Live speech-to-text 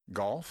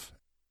golf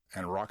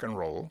and rock and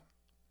roll.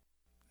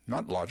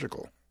 Not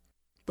logical,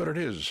 but it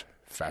is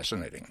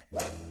fascinating.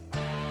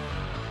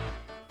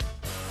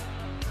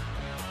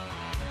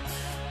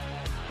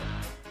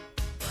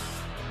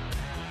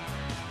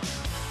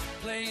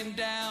 Laying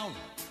down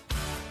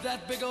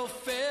that big old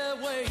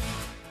fairway.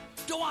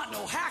 Don't want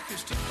no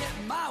hackers to get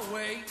in my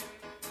way.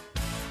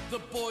 The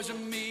boys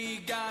and me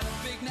got a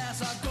big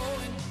Nassau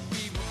going.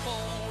 We were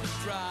born to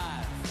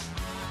drive.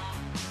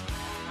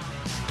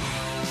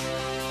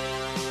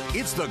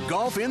 It's the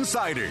Golf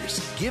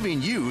Insiders,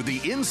 giving you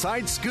the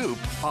inside scoop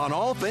on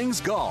all things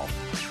golf.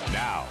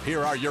 Now,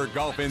 here are your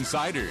Golf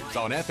Insiders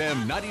on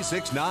FM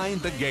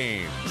 96.9 The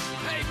Game.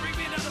 Hey, bring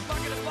me another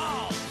bucket of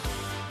balls.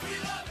 We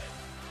love it.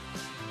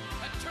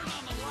 And turn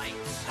on the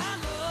lights. I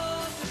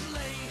love to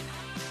play.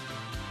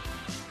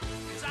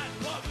 'Cause I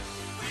love it.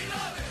 We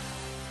love it.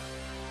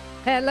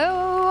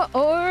 Hello,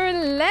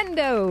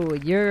 Orlando.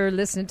 You're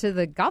listening to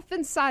the Golf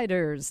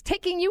Insiders,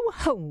 taking you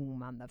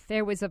home on the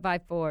fairways of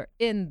I-4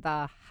 in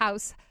the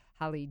house.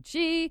 Holly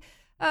G,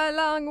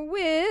 along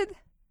with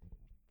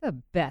the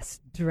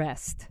best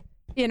dressed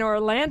in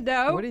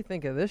Orlando. What do you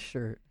think of this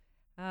shirt?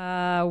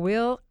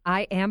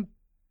 I am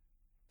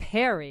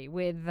Perry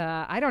with,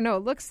 I don't know,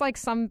 it looks like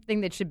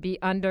something that should be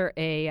under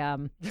a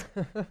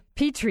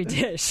Petri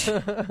dish.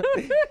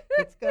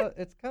 It's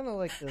kind of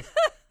like this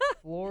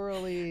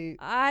florally.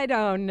 I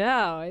don't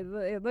know.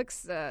 It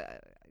looks,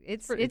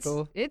 it's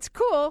cool. It's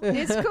cool.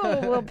 It's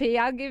cool, Will P.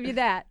 I'll give you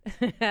that.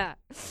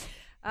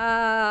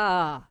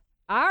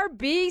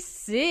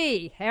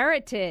 RBC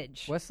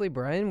Heritage. Wesley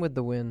Bryan with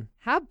the win.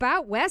 How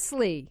about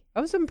Wesley?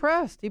 I was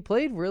impressed. He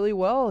played really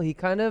well. He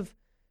kind of,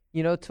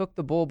 took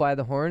the bull by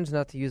the horns,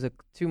 not to use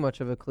too much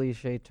of a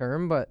cliche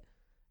term, but,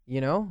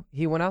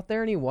 he went out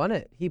there and he won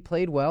it. He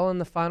played well in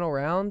the final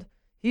round.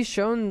 He's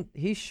shown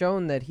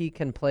that he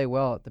can play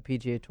well at the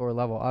PGA Tour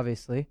level,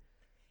 obviously.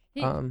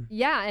 A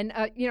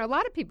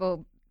lot of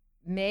people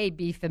may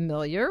be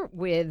familiar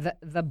with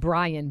the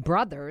Bryan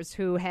brothers,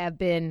 who have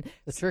been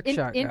the trick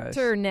shot guys.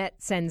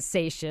 Internet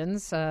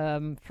sensations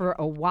for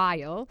a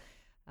while.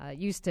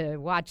 Used to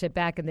watch it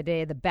back in the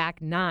day, the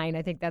Back Nine.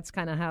 I think that's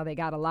kind of how they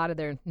got a lot of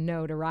their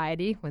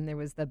notoriety, when there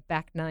was the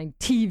Back Nine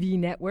TV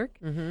network,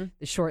 the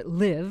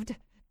short-lived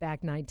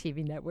Back Nine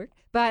TV network.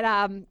 But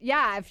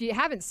if you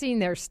haven't seen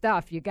their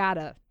stuff, you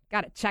gotta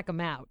check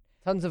them out.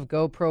 Tons of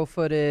GoPro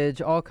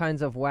footage, all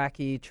kinds of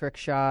wacky trick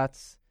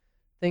shots,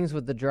 things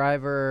with the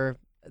driver.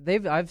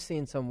 I've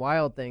seen some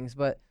wild things,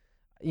 but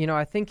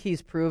I think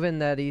he's proven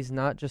that he's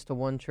not just a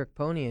one-trick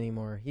pony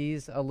anymore.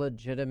 He's a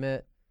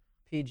legitimate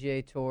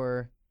PGA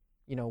Tour,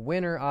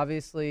 winner,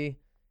 obviously,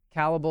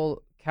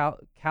 capable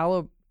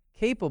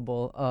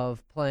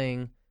of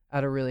playing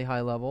at a really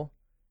high level.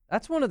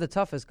 That's one of the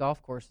toughest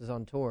golf courses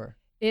on tour.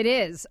 It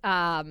is.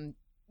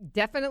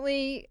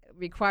 Definitely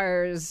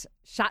requires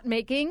shot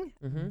making,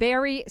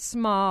 very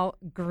small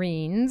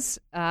greens,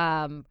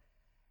 has,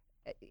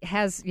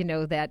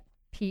 that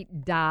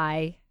Pete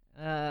Dye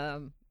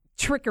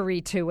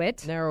trickery to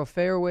it. Narrow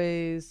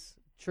fairways,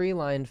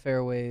 tree-lined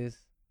fairways.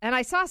 And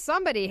I saw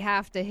somebody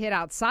have to hit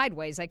out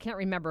sideways. I can't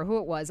remember who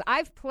it was.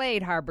 I've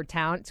played Harbor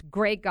Town. It's a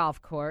great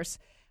golf course.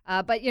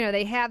 But,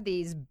 they have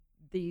these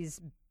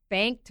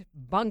banked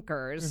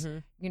bunkers,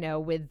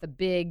 with the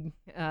big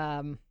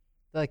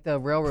like the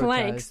railroad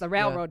planks, ties. The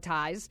railroad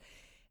ties.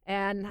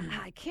 And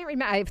I can't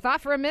remember. I thought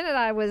for a minute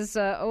I was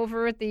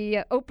over at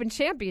the Open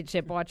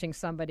Championship watching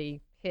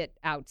somebody hit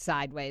out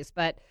sideways.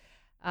 But,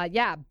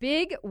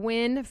 big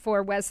win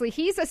for Wesley.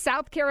 He's a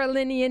South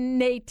Carolinian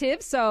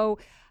native, so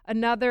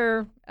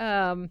another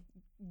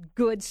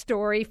good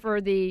story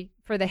for the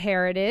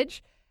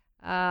Heritage.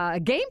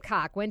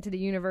 Gamecock went to the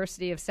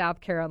University of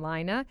South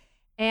Carolina,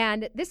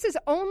 and this is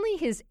only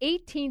his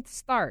 18th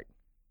start.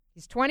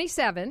 He's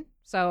 27,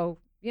 so,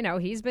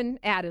 he's been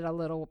at it a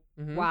little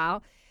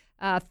while.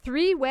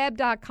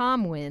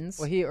 3web.com wins.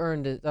 Well, he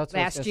earned it. That's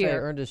what I was going to say.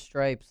 Earned his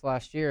stripes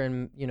last year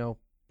and,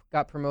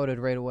 got promoted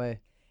right away.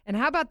 And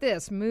how about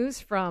this?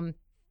 Moves from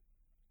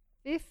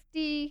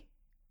 59th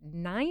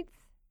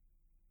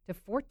to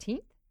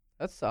 14th.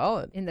 That's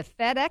solid. In the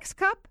FedEx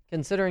Cup?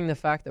 Considering the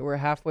fact that we're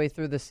halfway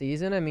through the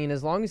season,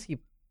 as long as he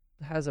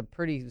has a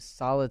pretty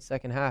solid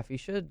second half, he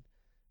should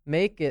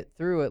make it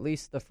through at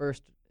least the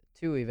first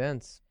two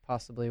events,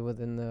 possibly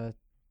within the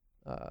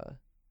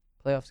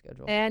playoff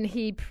schedule. And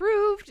he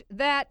proved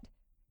that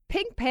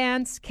pink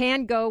pants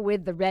can go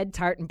with the red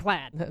tartan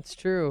plaid. That's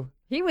true.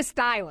 He was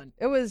styling.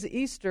 It was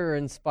Easter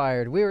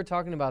inspired. We were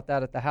talking about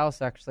that at the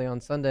house actually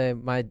on Sunday.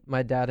 My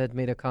dad had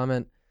made a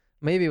comment.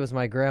 Maybe it was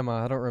my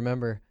grandma. I don't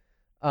remember.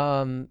 He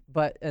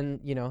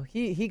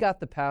got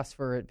the pass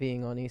for it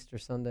being on Easter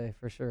Sunday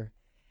for sure.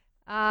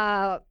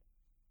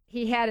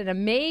 He had an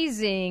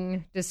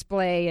amazing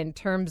display in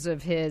terms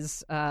of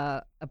his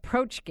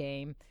approach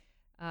game.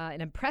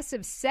 An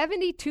impressive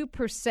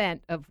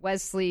 72% of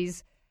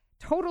Wesley's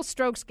total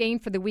strokes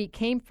gained for the week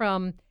came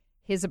from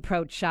his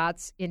approach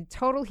shots. In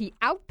total, he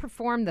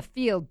outperformed the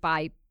field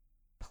by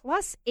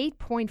plus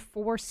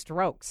 8.4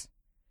 strokes.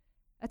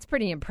 That's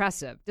pretty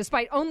impressive,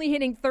 despite only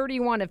hitting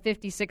 31 of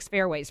 56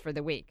 fairways for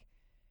the week.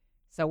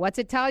 So what's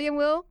it tell you,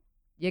 Will?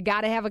 You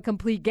got to have a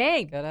complete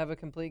game. Got to have a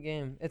complete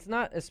game. It's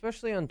not,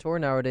 especially on tour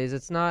nowadays,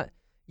 it's not,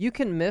 you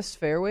can miss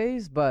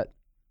fairways, but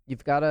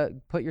you've got to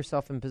put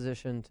yourself in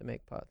position to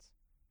make putts.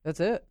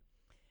 That's it.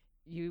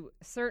 You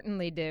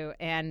certainly do.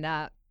 And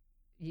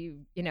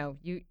you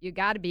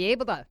got to be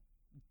able to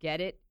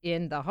get it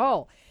in the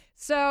hole.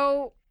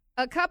 So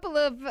a couple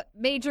of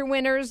major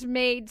winners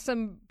made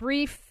some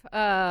brief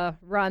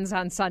runs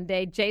on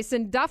Sunday.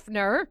 Jason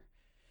Duffner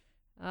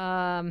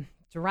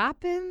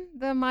dropping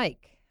the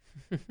mic.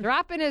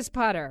 Dropping his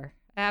putter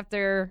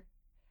after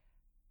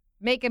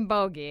making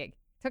bogey.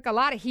 Took a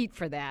lot of heat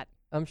for that.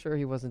 I'm sure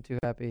he wasn't too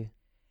happy.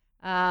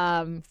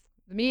 The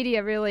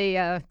media really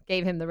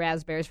gave him the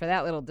raspberries for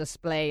that little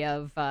display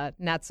of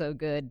not so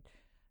good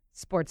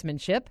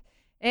sportsmanship.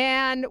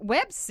 And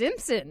Webb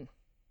Simpson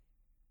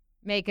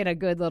making a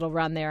good little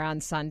run there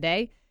on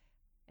Sunday.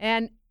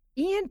 And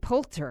Ian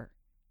Poulter.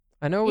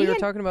 I know we were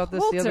talking about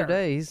this the other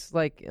day. He's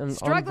like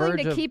struggling on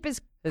verge to of keep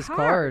his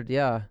card.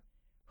 Yeah.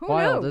 Who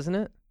Wild, knew? Isn't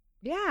it?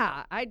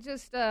 Yeah, I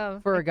just...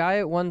 For a guy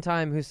at one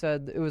time who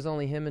said it was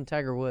only him and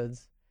Tiger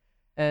Woods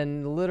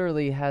and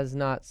literally has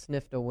not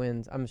sniffed a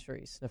win. I'm sure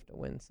he's sniffed a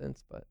win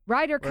since, but...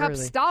 Ryder Cup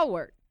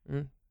stalwart.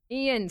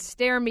 Ian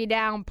Stare Me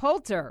Down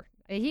Poulter.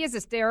 He is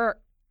a stare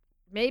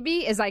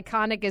maybe as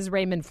iconic as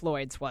Raymond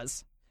Floyd's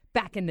was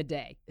back in the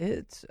day.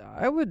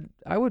 I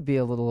would be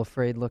a little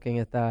afraid looking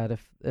at that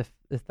if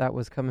that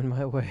was coming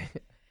my way.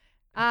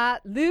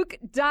 Luke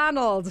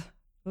Donald.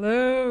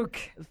 Luke.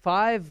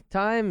 5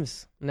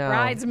 times now.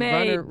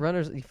 Bridesmaid.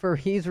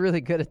 He's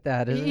really good at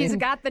that, isn't he? He's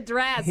got the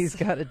dress. He's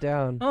got it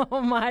down.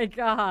 Oh, my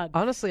God.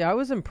 Honestly, I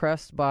was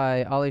impressed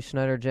by Ollie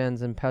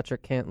Schneider-Jens and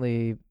Patrick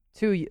Cantley,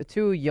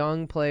 two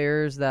young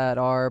players that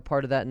are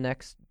part of that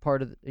next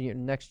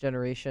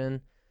generation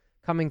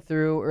coming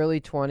through, early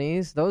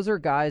 20s. Those are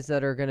guys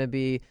that are going to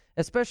be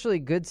especially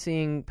good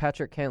seeing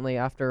Patrick Cantley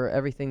after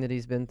everything that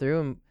he's been through.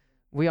 And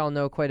we all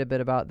know quite a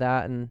bit about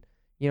that. And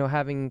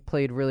having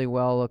played really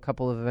well a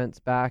couple of events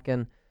back.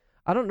 And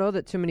I don't know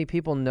that too many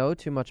people know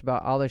too much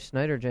about Ollie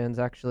Schneider-Jens,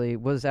 actually.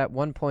 Was at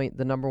one point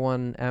the number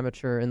 1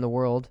 amateur in the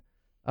world.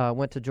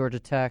 Went to Georgia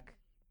Tech,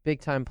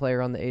 big-time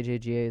player on the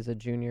AJGA as a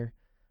junior.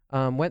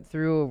 Went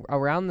through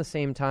around the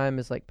same time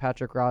as like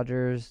Patrick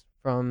Rogers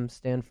from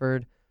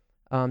Stanford,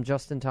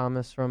 Justin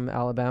Thomas from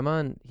Alabama,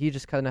 and he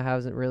just kind of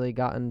hasn't really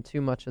gotten too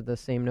much of the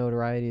same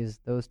notoriety as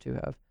those two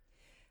have.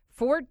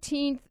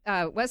 14th,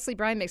 Wesley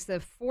Bryan makes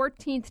the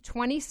 14th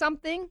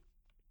 20-something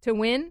to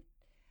win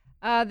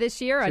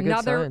this year.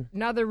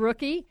 Another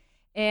rookie.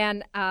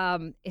 And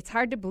it's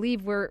hard to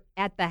believe we're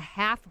at the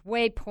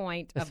halfway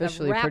point of the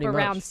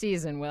wraparound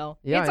season, Will.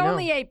 Yeah, it's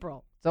only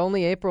April. It's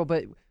only April,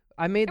 but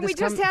I made this. We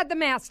just had the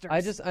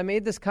Masters. I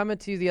made this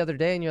comment to you the other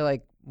day, and you're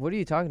like, "What are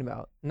you talking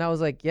about?" And I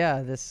was like,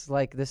 "Yeah, this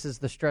is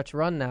the stretch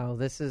run now.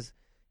 This is,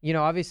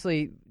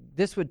 obviously,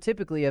 this would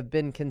typically have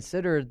been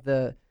considered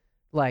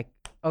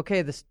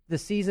okay, the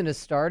season is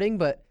starting,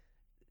 but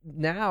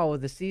now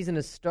the season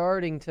is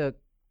starting to.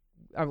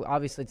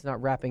 Obviously, it's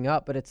not wrapping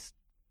up, but it's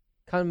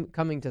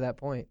coming to that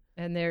point.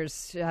 And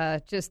there's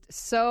just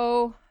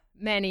so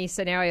many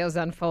scenarios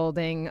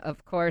unfolding.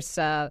 Of course,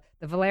 the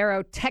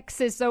Valero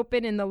Texas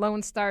Open in the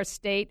Lone Star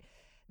State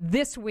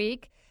this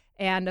week.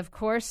 And, of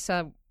course,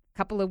 a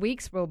couple of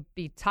weeks we'll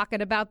be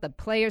talking about the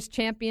Players'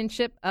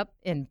 Championship up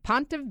in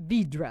Ponte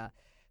Vedra.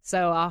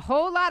 So a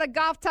whole lot of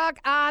golf talk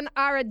on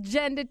our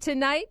agenda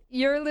tonight.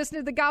 You're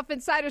listening to the Golf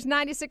Insiders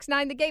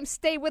 96.9 The Game.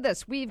 Stay with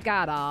us. We've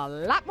got a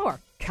lot more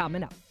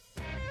coming up.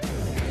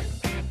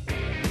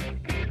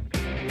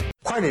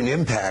 Quite an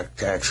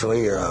impact,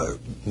 actually,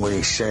 when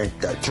he sank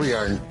that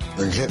 3-iron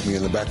and hit me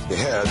in the back of the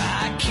head.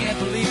 I can't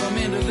believe I'm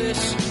into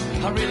this.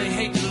 I really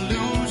hate to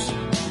lose.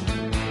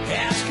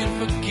 Asking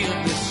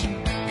forgiveness.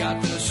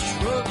 Got the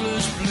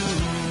struggler's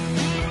blues.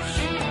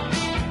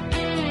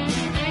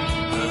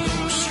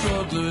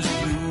 Struggler's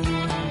blues.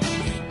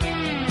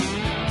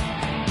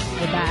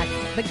 We're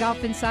back. The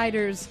Golf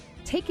Insiders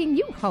taking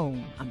you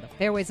home on the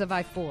fairways of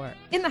I-4.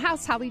 In the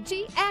house, Holly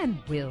G and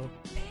Will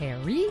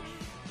Perry.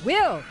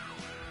 Will,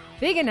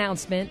 big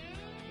announcement.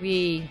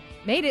 We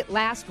made it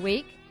last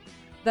week.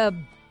 The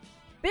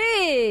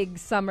big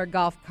summer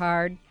golf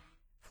card,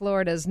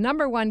 Florida's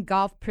 #1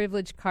 golf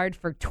privilege card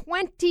for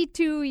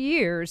 22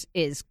 years,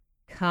 is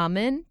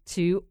coming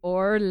to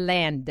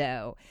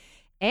Orlando.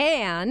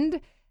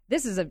 And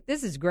this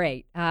is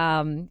great.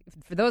 For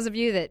those of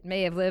you that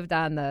may have lived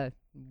on the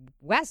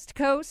West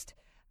Coast,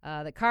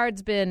 the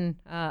card's been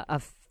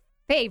a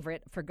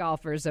favorite for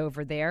golfers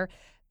over there.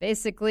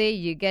 Basically,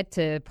 you get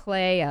to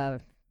play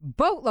a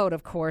boatload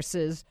of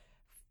courses.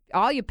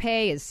 All you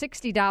pay is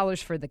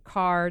 $60 for the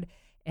card,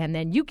 and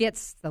then you get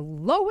the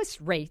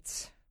lowest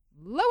rates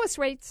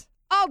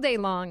all day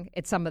long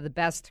at some of the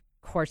best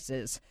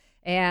courses.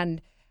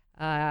 And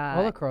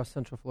all across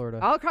Central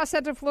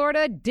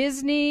Florida.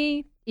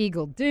 Disney,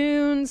 Eagle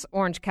Dunes,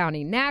 Orange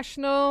County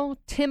National,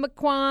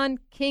 Timucuan,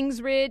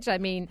 Kings Ridge. I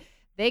mean,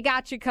 they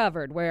got you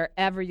covered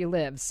wherever you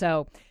live.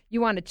 So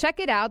you want to check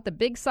it out.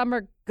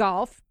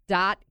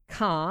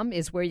 thebigsummergolf.com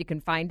is where you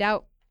can find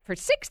out for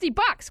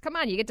 $60. Come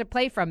on, you get to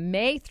play from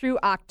May through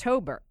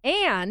October.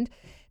 And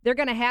they're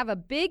going to have a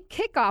big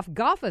kickoff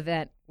golf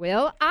event,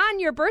 Will, on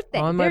your birthday.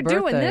 On my birthday.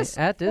 Doing this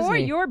at Disney. for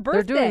your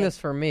birthday. They're doing this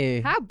for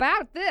me. How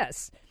about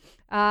this?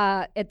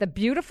 At the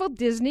beautiful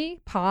Disney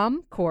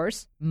Palm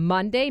course,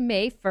 Monday,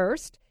 May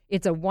 1st.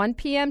 It's a 1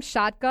 p.m.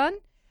 shotgun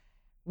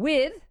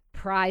with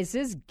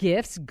prizes,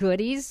 gifts,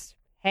 goodies.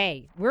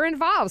 Hey, we're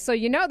involved, so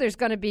you know there's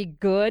going to be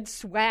good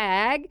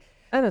swag.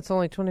 And it's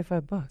only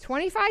 $25.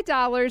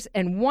 $25,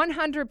 and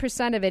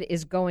 100% of it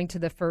is going to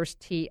the first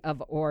tee of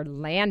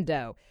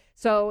Orlando.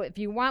 So if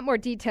you want more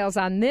details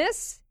on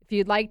this, if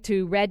you'd like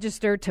to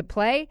register to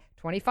play,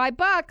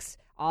 $25,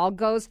 all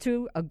goes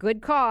to a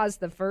good cause,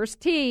 the first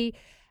tee.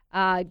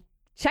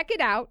 Check it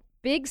out,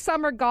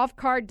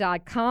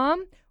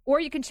 bigsummergolfcard.com, or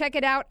you can check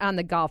it out on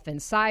the Golf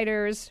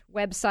Insiders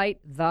website,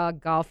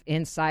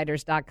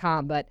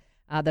 thegolfinsiders.com. But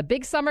the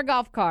Big Summer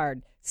Golf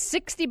Card,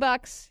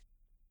 $60.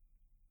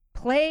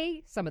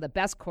 Play some of the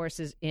best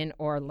courses in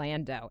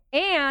Orlando.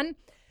 And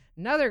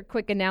another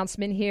quick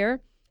announcement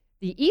here,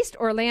 the East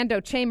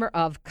Orlando Chamber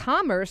of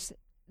Commerce,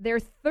 their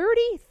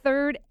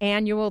 33rd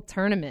annual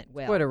tournament,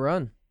 Will. Quite a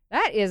run.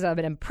 That is an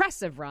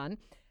impressive run.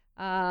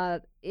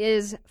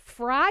 Is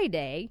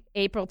Friday,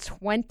 April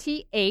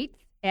 28th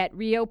at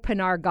Rio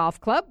Pinar Golf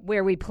Club,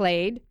 where we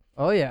played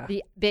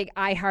the big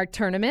iHeart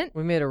tournament.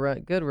 We made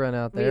a good run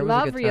out there. We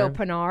love Rio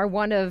Pinar,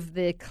 one of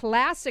the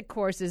classic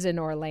courses in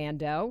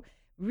Orlando.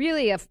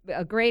 Really a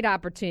great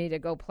opportunity to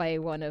go play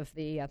one of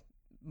the, I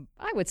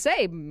would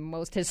say,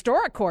 most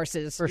historic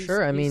courses. For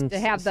sure. I mean, to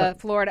have the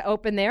Florida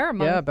Open there.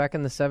 Back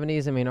in the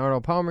 70s. I mean,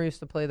 Arnold Palmer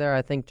used to play there.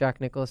 I think Jack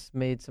Nicklaus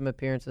made some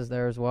appearances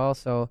there as well.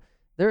 So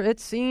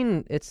it's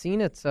seen its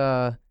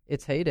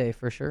heyday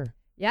for sure.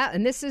 Yeah,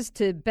 and this is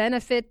to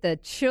benefit the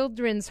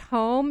Children's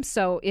Home.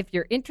 So if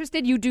you're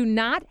interested, you do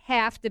not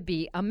have to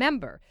be a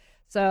member.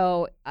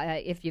 So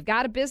if you've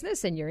got a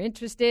business and you're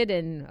interested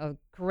in a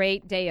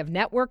great day of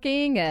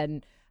networking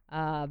and,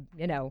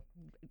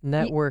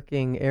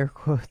 networking, air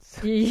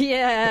quotes.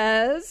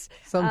 Yes.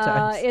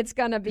 Sometimes. It's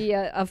going to be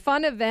a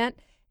fun event,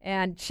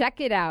 and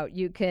check it out.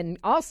 You can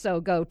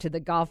also go to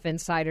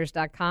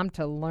thegolfinsiders.com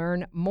to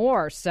learn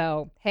more.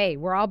 So, hey,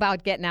 we're all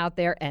about getting out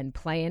there and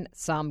playing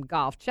some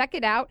golf. Check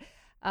it out.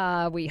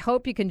 We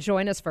hope you can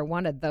join us for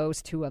one of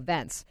those two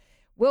events.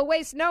 We'll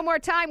waste no more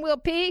time, Will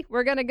P.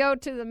 We're going to go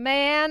to the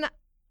man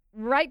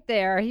right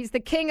there. He's the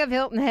king of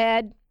Hilton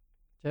Head.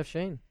 Jeff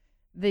Shain.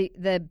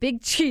 The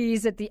big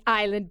cheese at the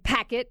Island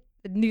Packet,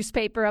 the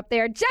newspaper up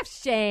there. Jeff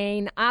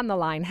Shain on the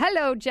line.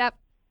 Hello, Jeff.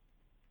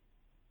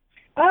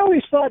 I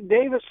always thought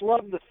Davis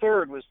Love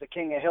III was the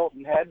king of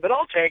Hilton Head, but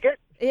I'll take it.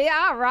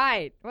 Yeah, all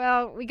right.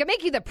 Well, we can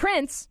make you the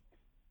prince.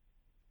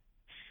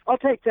 I'll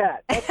take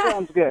that. That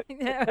sounds good.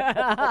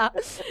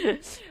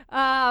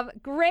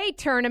 Great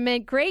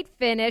tournament, great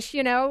finish.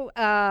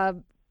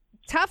 Tough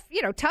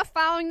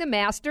following the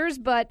Masters,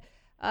 but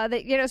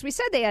as we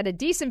said, they had a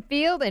decent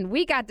field, and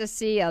we got to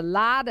see a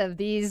lot of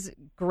these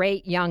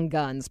great young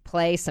guns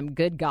play some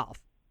good golf.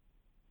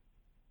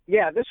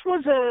 Yeah, this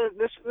was a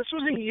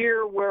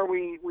year where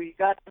we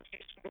got to see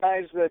some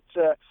guys that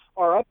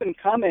are up and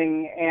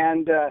coming,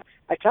 and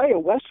I tell you,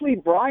 Wesley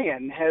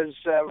Bryan has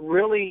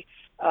really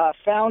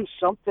found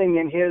something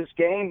in his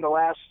game the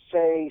last,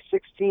 say,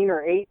 16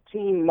 or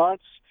 18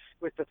 months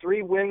with the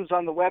 3 wins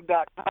on the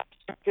web.com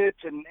circuit,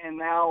 and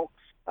now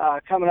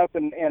coming up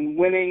and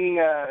winning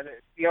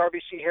the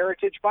RBC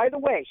Heritage. By the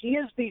way, he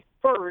is the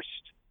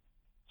first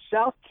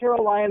South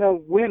Carolina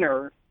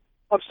winner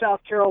of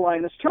South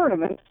Carolina's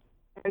tournament.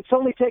 It's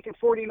only taken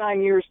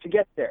 49 years to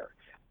get there.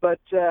 But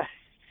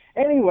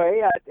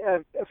anyway,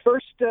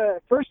 first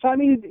time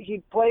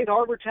he played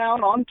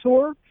Harbortown on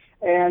tour,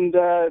 and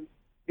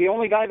the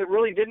only guy that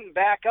really didn't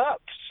back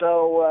up.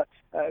 So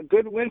a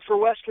good win for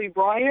Wesley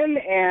Bryan,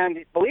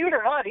 and believe it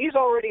or not, he's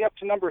already up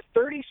to number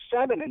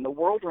 37 in the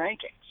world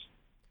rankings.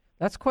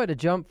 That's quite a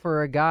jump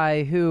for a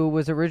guy who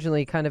was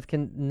originally kind of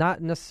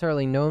not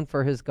necessarily known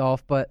for his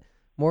golf, but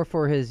more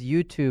for his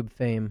YouTube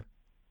fame.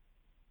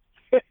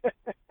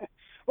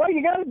 Well,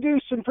 you got to do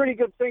some pretty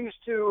good things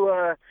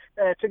to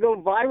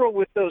go viral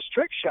with those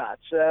trick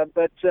shots.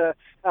 But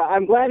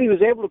I'm glad he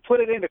was able to put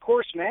it into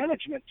course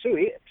management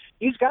too.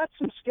 He's got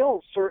some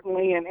skills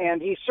certainly,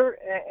 and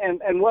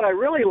what I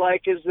really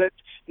like is that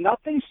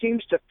nothing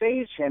seems to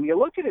faze him. You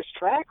look at his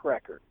track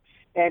record,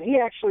 and he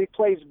actually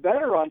plays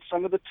better on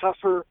some of the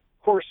tougher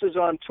courses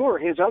on tour.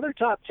 His other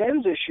top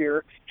 10s this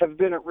year have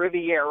been at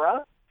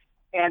Riviera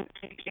and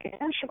PGA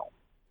National.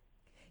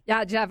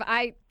 Yeah, Jeff,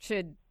 I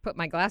should put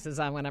my glasses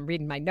on when I'm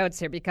reading my notes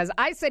here, because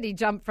I said he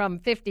jumped from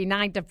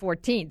 59 to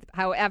 14th.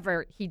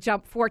 However, he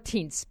jumped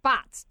 14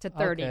 spots to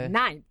 39th.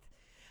 Okay.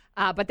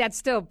 But that's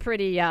still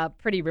pretty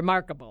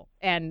remarkable.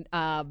 And,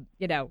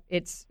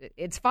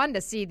 it's fun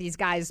to see these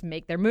guys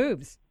make their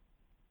moves.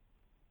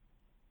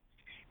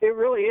 It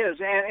really is.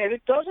 And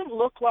it doesn't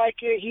look like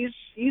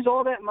he's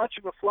all that much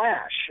of a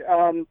flash.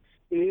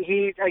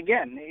 he's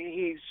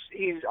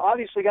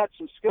obviously got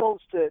some skills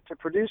to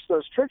produce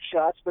those trick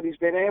shots, but he's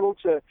been able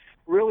to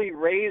really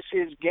raise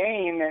his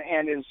game,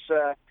 and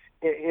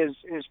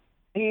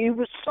he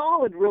was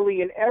solid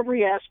really in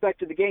every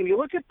aspect of the game. You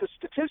look at the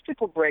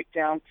statistical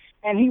breakdown,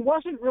 and he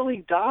wasn't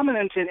really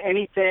dominant in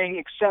anything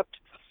except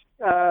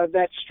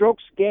that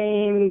strokes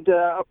gained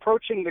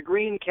approaching the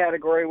green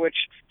category,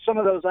 which some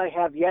of those I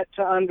have yet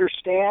to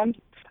understand.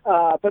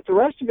 But the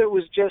rest of it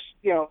was just,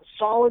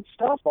 solid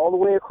stuff all the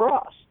way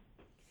across.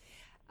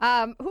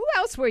 Who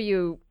else were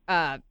you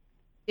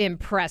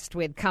impressed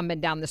with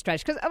coming down the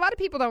stretch? Because a lot of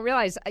people don't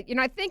realize,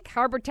 I think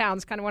Harbour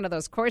Town's kind of one of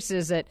those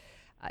courses that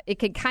it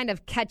can kind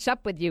of catch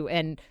up with you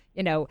and,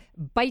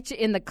 bite you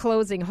in the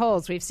closing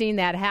holes. We've seen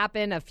that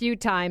happen a few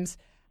times,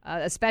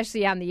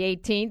 especially on the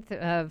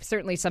 18th.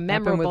 Certainly some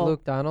memorable. Happened with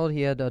Luke Donald.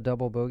 He had a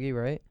double bogey,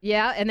 right?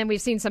 Yeah, and then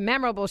we've seen some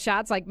memorable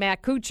shots like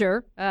Matt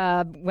Kuchar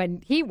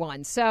when he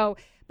won. So,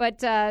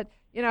 but,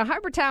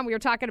 Harbour Town we were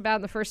talking about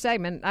in the first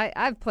segment,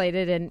 I've played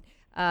it, and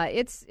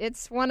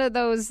it's one of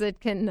those that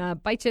can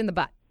bite you in the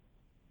butt.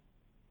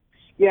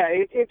 Yeah,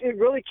 it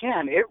really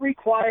can. It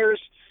requires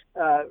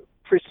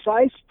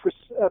precise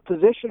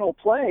positional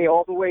play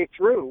all the way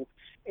through,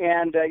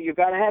 and you've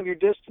got to have your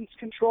distance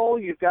control.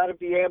 You've got to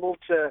be able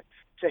to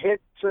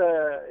hit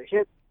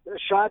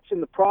shots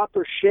in the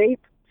proper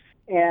shape,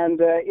 and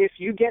if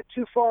you get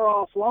too far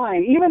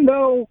offline, even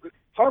though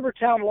Harbour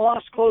Town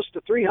lost close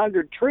to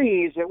 300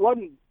 trees, it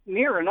wasn't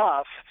near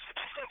enough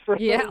for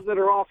those that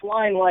are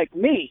offline like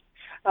me.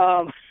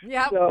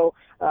 So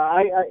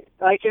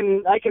I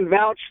can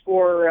vouch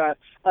for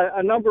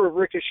a number of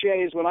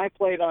ricochets when I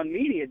played on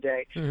media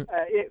day.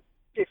 Mm-hmm.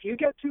 If you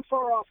get too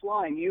far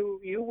offline,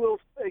 you will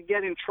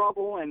get in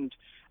trouble. And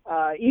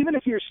even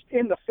if you're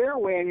in the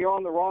fairway and you're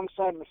on the wrong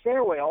side of the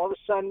fairway, all of a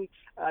sudden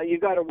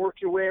you've got to work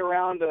your way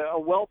around a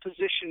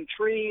well-positioned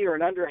tree or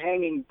an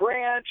underhanging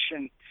branch,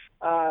 and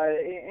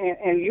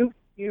you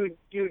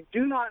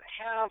do not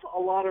have a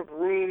lot of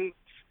room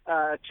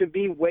to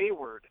be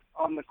wayward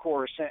on the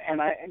course, and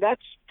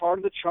that's part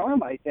of the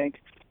charm, I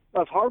think,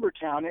 of Harbour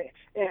Town.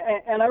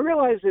 And I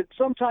realize that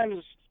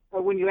sometimes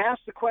when you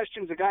ask the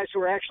questions of guys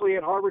who are actually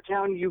at Harbour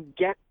Town, you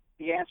get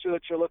the answer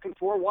that you're looking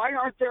for. Why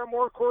aren't there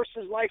more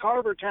courses like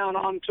Harbour Town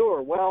on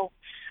tour? Well,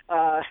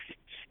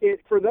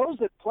 for those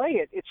that play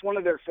it, it's one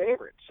of their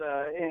favorites.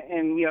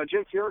 And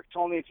Jim Furyk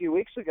told me a few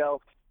weeks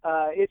ago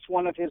it's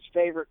one of his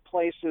favorite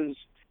places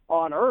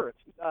on earth,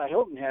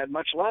 Hilton Head,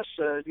 much less,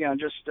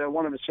 just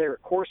one of his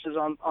favorite courses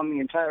on the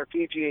entire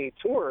PGA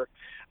Tour.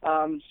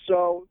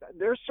 So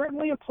there's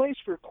certainly a place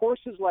for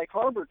courses like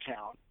Harbour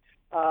Town.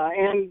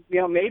 And,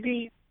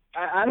 maybe,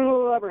 I don't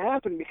know if it'll ever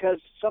happen, because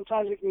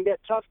sometimes it can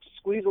get tough to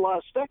squeeze a lot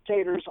of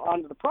spectators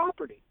onto the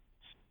property.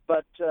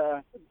 But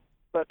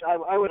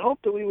I would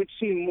hope that we would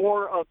see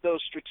more of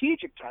those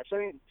strategic types. I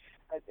mean,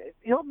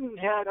 Hilton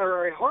Head,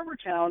 or Harbour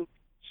Town,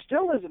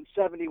 still isn't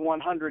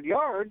 7,100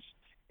 yards.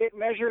 It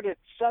measured at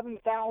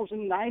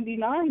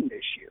 7,099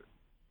 this year.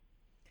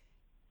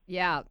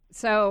 Yeah.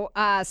 So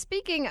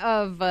speaking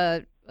of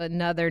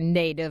another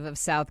native of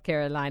South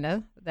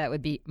Carolina, that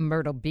would be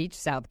Myrtle Beach,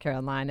 South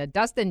Carolina,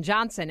 Dustin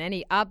Johnson,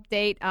 any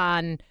update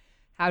on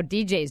how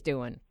DJ's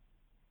doing?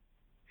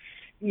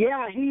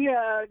 Yeah, he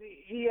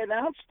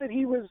announced that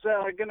he was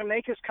going to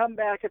make his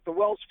comeback at the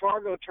Wells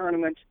Fargo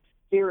tournament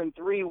here in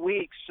 3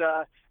 weeks.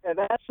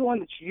 That's the one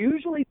that's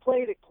usually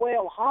played at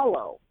Quail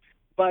Hollow.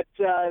 But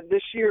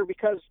this year,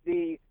 because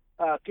the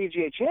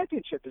PGA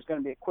Championship is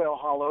going to be at Quail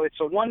Hollow, it's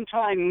a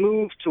one-time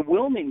move to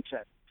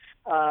Wilmington.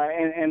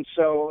 And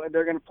so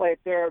they're going to play it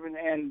there,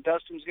 and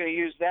Dustin's going to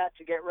use that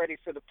to get ready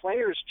for the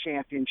Players'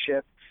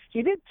 Championship.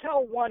 He did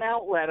tell one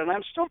outlet, and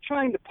I'm still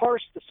trying to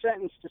parse the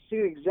sentence to see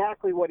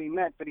exactly what he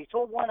meant, but he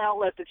told one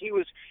outlet that he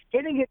was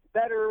hitting it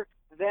better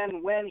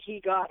than when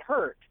he got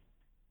hurt.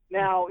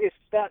 Now, if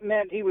that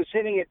meant he was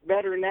hitting it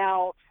better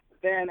now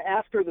than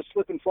after the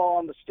slip and fall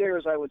on the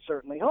stairs, I would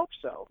certainly hope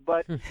so.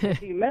 But if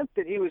he meant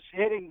that he was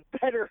hitting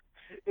better,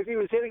 if he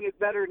was hitting it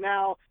better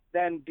now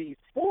than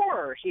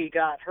before he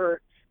got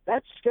hurt,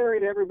 that's scary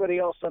to everybody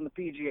else on the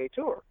PGA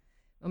Tour.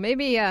 Well,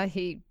 maybe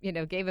he,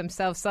 gave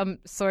himself some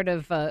sort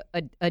of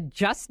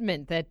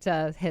adjustment that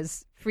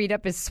has freed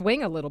up his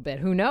swing a little bit.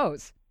 Who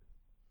knows?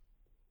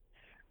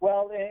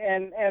 Well,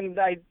 and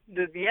the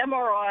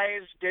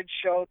MRIs did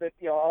show that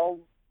all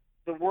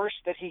the worst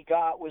that he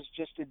got was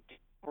just a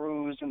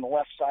bruise in the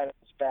left side of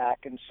his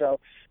back, and so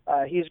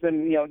he's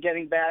been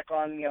getting back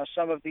on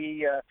some of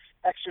the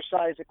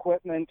exercise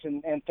equipment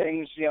and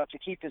things to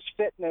keep his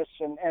fitness,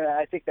 and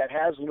I think that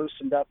has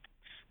loosened up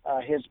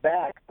his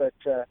back. But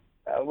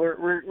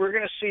we're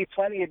going to see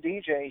plenty of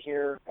DJ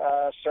here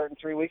starting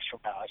 3 weeks from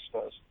now, I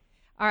suppose.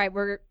 All right,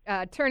 we're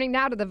turning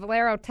now to the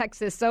Valero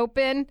Texas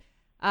Open.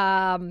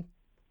 Not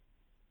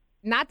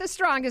the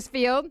strongest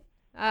field.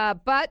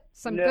 But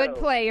some good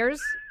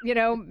players,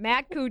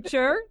 Matt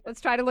Kuchar.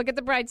 Let's try to look at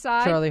the bright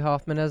side. Charlie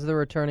Hoffman as the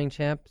returning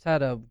champ has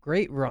had a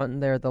great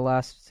run there the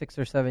last 6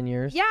 or 7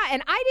 years. Yeah,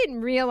 and I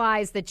didn't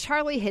realize that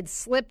Charlie had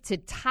slipped to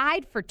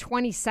tied for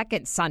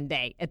 22nd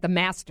Sunday at the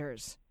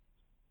Masters.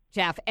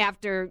 Jeff,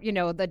 after,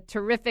 the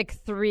terrific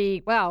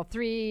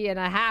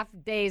 3.5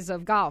 days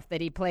of golf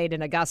that he played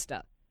in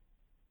Augusta.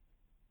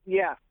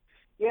 Yeah,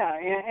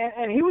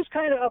 and he was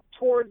kind of up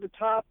toward the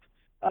top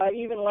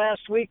even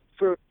last week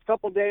for a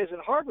couple days at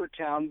Harbor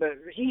Town, but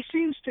he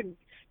seems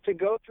to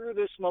go through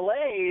this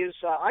malaise.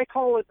 I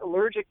call it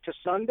allergic to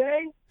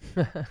Sunday,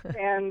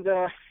 and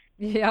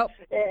yep,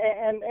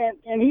 and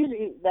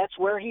that's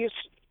where he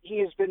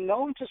has been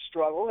known to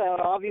struggle. Now,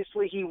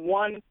 obviously, he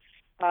won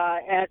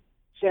at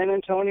San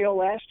Antonio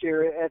last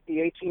year at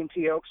the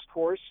AT&T Oaks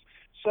course,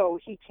 so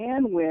he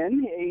can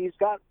win. He's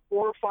got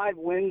 4 or 5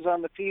 wins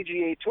on the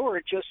PGA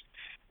Tour.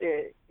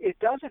 It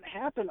doesn't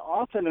happen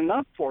often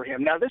enough for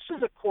him. Now, this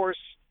is a course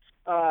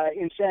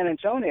in San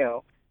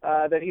Antonio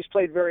that he's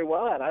played very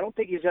well at. I don't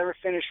think he's ever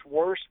finished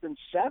worse than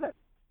 7th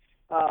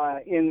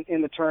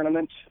in the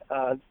tournament.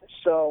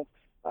 So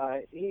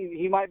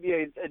he might be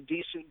a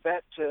decent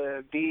bet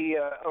to be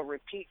a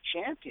repeat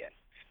champion.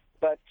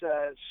 But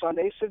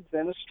Sundays have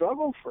been a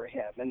struggle for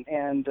him,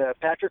 and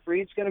Patrick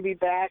Reed's going to be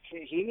back.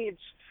 He needs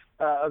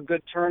a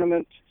good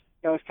tournament,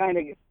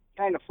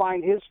 kind of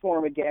find his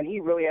form again. He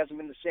really hasn't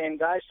been the same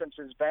guy since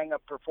his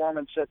bang-up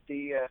performance at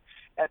the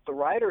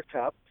Ryder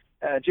Cup.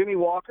 Jimmy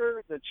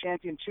Walker, the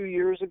champion 2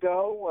 years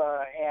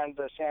ago, and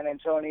the San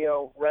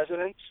Antonio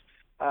resident,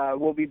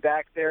 will be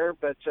back there.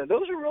 But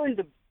those are really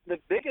the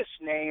biggest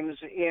names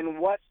in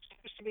what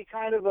seems to be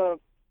kind of a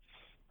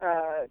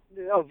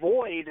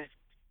void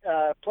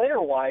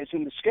player-wise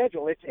in the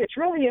schedule. It's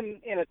really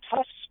in a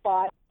tough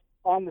spot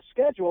on the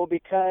schedule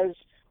because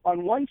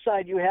on one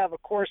side you have a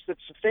course that's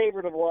a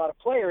favorite of a lot of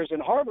players in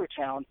Harbor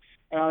Town,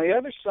 and on the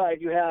other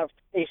side you have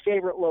a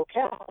favorite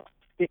locale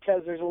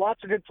because there's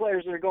lots of good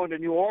players that are going to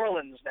New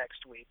Orleans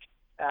next week.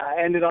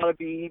 And it ought to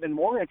be even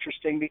more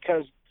interesting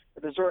because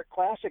the Zurich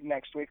Classic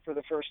next week for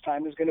the first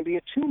time is going to be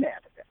a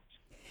 2-man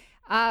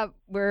event.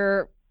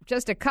 We're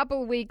just a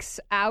couple weeks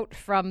out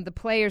from the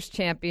Players'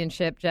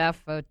 Championship,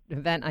 Jeff, an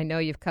event I know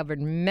you've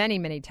covered many,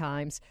 many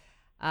times.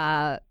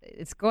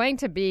 It's going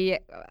to be,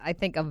 I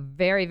think, a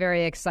very,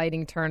 very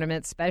exciting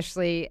tournament,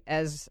 especially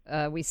as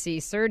we see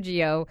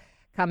Sergio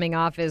coming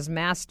off his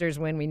Masters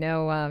win. We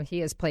know he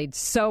has played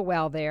so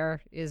well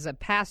there, is a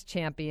past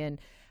champion.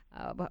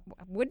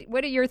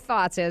 What are your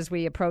thoughts as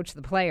we approach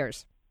the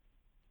Players?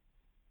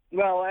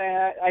 Well,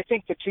 I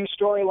think the 2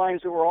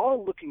 storylines that we're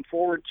all looking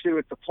forward to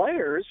at the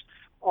Players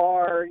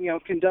are,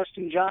 can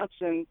Dustin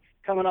Johnson,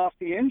 coming off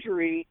the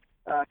injury,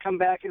 come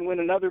back and win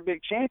another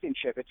big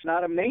championship. It's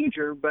not a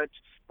major, but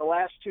the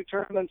last 2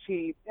 tournaments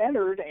he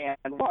entered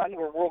and won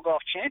were World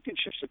Golf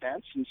Championships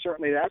events, and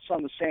certainly that's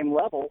on the same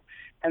level.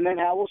 And then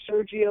how will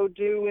Sergio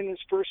do in his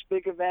first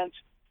big event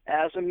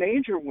as a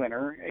major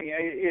winner?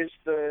 Is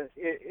the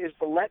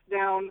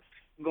letdown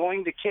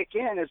going to kick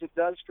in as it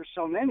does for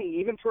so many?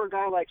 Even for a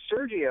guy like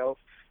Sergio,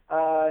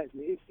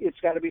 it's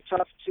got to be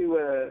tough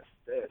to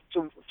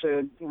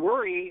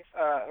worry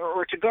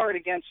or to guard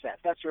against that.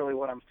 That's really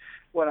what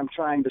I'm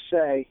trying to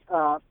say.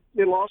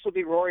 It'll also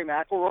be Rory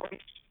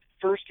McIlroy's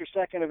first or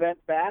second event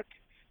back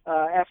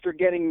after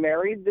getting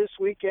married this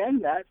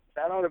weekend. That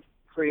ought to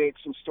create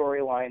some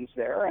storylines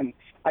there. And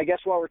I guess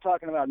while we're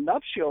talking about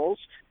nuptials,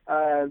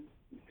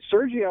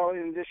 Sergio,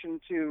 in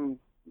addition to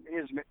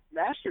his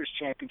Masters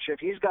championship,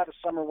 he's got a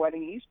summer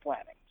wedding he's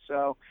planning.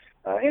 So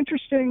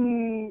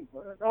interesting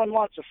on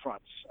lots of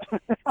fronts.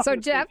 So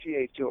Jeff,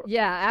 PGA Tour.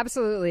 Yeah,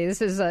 absolutely.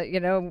 This is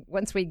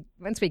once we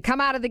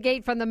come out of the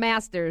gate from the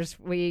Masters,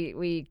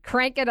 we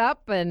crank it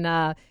up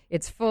and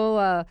it's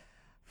full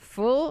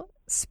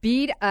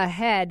speed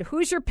ahead.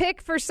 Who's your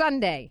pick for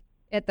Sunday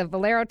at the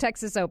Valero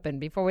Texas Open?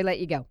 Before we let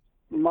you go,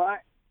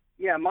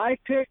 my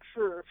pick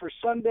for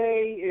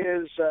Sunday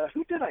is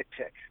who did I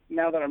pick?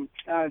 Now that I'm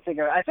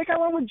thinking, I think I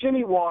went with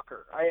Jimmy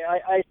Walker.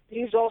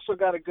 He's also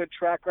got a good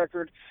track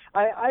record.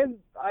 I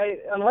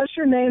unless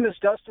your name is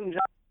Dustin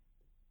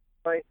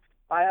Johnson,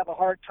 I have a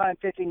hard time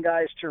picking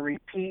guys to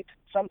repeat.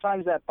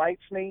 Sometimes that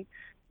bites me,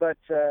 but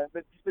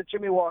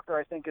Jimmy Walker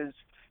I think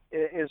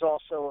is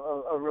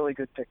also a really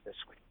good pick this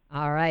week.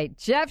 All right,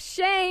 Jeff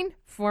Shain,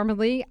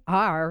 formerly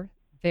our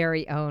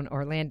very own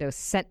Orlando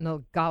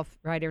Sentinel golf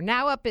writer,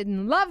 now up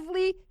in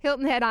lovely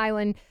Hilton Head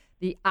Island,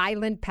 the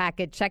Island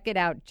Packet. Check it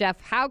out. Jeff,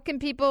 how can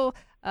people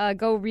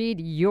go read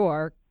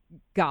your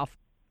golf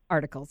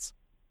articles?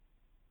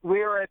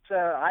 We're at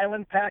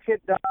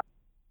islandpacket.com,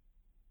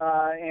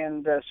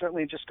 and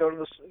certainly just go to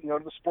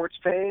the sports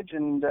page,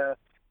 and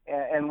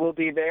we'll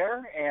be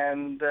there.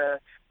 And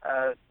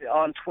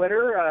on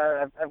Twitter,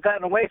 I've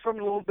gotten away from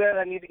it a little bit.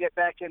 I need to get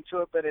back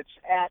into it, but it's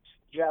at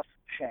Jeff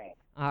Shain.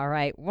 All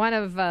right. One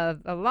of the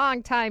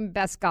longtime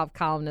best golf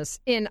columnists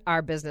in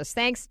our business.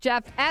 Thanks,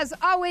 Jeff. As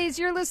always,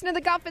 you're listening to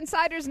the Golf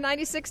Insiders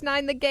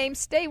 96.9 The Game.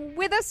 Stay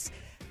with us.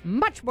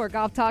 Much more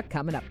golf talk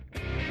coming up.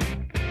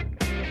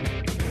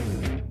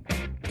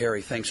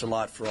 Gary, thanks a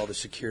lot for all the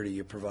security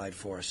you provide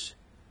for us.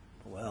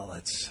 Well,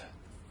 it's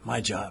my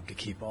job to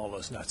keep all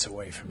those nuts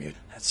away from you.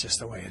 That's just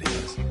the way it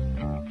is.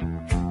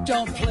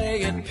 Don't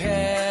play at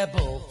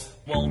Pebble,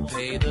 won't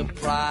pay the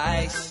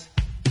price.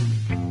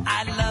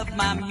 I love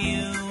my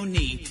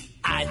Muni,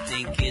 I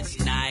think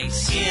it's nice.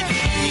 nice. Can't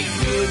be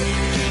good,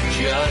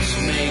 just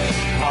make it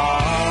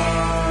hard.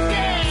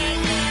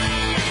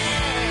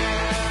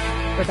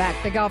 We're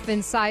back. The Golf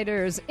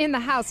Insiders in the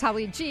house.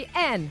 Holly G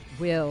and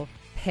Will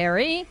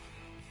Perry.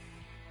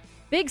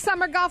 Big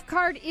summer golf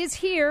card is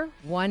here.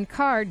 One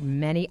card,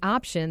 many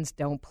options.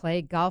 Don't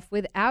play golf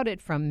without it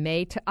from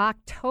May to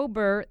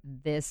October.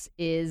 This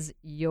is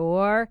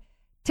your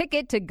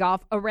ticket to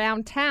golf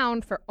around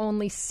town for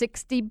only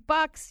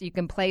 $60. You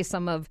can play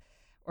some of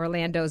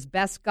Orlando's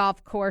best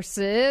golf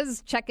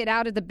courses. Check it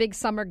out at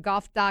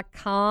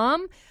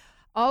thebigsummergolf.com.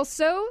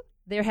 Also,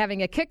 they're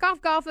having a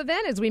kickoff golf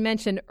event, as we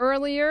mentioned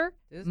earlier.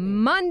 Disney.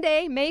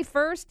 Monday, May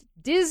 1st,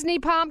 Disney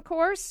Palm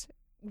Course.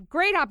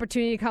 Great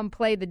opportunity to come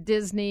play the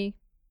Disney.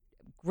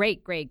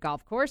 Great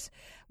golf course.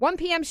 1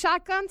 p.m.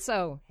 shotgun.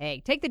 So,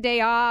 hey, take the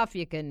day off.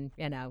 You can,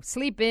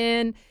 sleep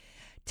in.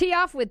 Tee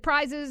off with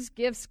prizes,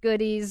 gifts,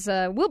 goodies.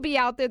 We'll be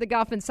out there, the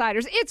Golf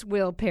Insiders. It's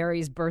Will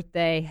Perry's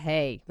birthday.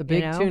 Hey. The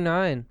big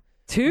 2-9.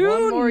 2-9.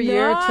 One more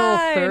year till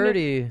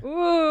 30.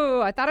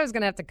 Ooh, I thought I was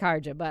going to have to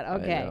card you, but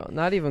okay.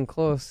 Not even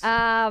close.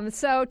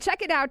 So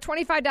check it out.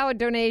 $25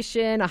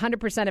 donation,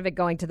 100% of it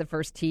going to the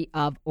first tee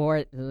of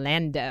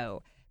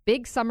Orlando.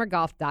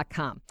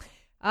 BigSummerGolf.com.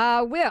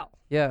 Will.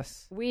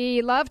 Yes.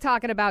 We love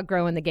talking about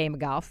growing the game of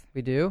golf.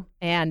 We do.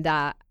 And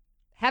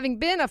having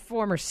been a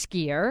former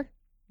skier,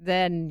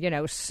 then,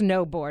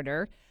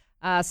 snowboarder,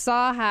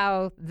 saw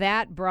how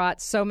that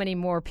brought so many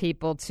more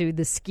people to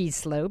the ski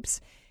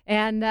slopes.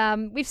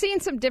 And we've seen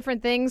some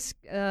different things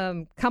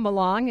come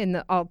along in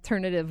the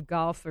alternative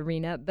golf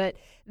arena. But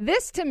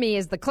this, to me,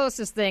 is the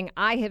closest thing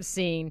I have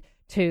seen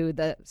to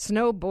the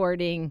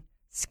snowboarding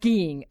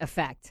skiing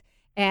effect.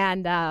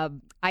 And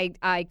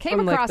I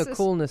came across the this,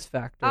 coolness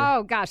factor.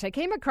 Oh, gosh. I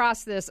came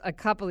across this a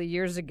couple of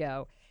years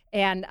ago.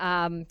 And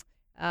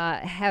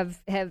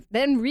have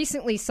then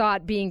recently saw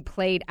it being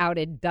played out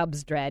at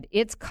Dubsdread.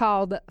 It's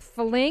called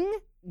Fling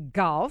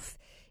Golf.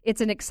 It's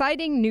an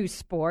exciting new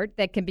sport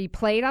that can be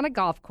played on a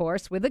golf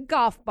course with a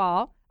golf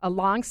ball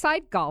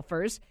alongside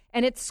golfers,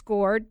 and it's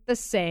scored the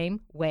same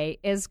way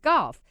as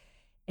golf.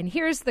 And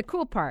here's the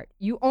cool part.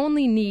 You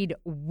only need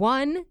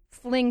one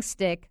fling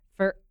stick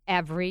for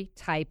every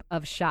type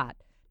of shot.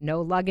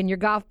 No lugging your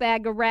golf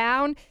bag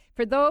around.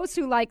 For those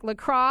who like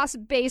lacrosse,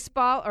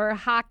 baseball, or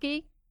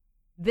hockey,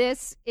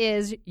 this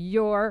is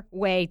your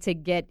way to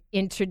get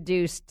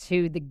introduced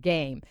to the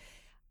game.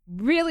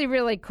 Really,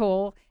 really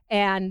cool.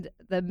 And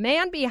the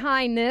man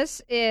behind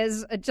this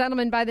is a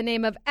gentleman by the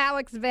name of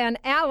Alex Van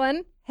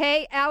Allen.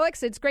 Hey,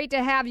 Alex, it's great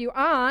to have you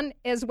on,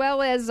 as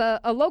well as a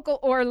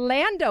local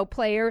Orlando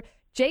player,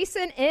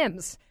 Jason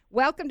Ims.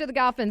 Welcome to the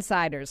Golf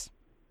Insiders.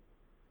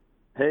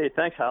 Hey,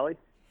 thanks, Holly.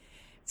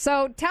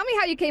 So tell me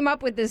how you came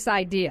up with this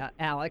idea,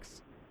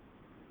 Alex.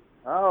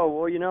 Oh,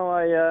 well,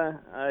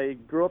 I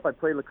grew up, I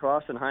played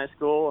lacrosse in high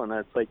school, and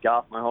I played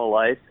golf my whole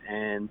life,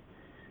 and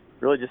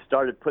really just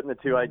started putting the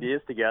two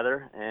ideas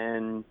together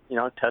and,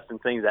 testing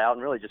things out,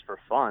 and really just for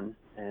fun.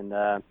 And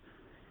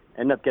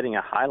ended up getting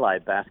a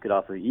highlight basket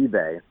off of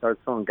eBay.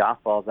 Started throwing golf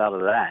balls out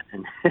of that,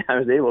 and I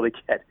was able to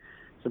get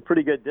some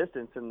pretty good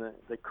distance. And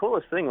the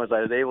coolest thing was I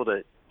was able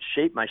to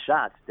shape my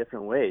shots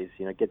different ways,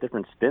 get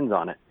different spins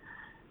on it.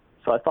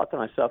 So I thought to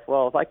myself,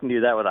 well, if I can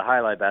do that with a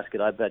highlight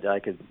basket, I bet I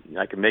could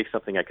make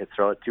something I could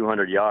throw at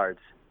 200 yards.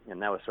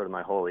 And that was sort of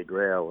my holy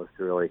grail, was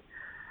to really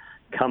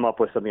come up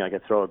with something I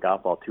could throw a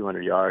golf ball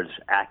 200 yards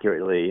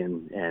accurately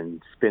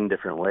and spin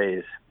different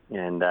ways.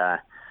 And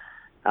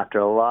after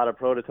a lot of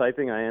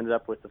prototyping, I ended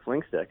up with the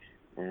fling stick,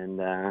 and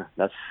that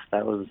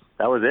was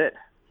it.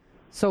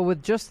 So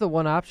with just the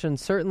one option,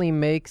 certainly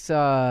makes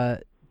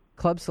club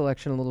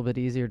selection a little bit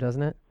easier,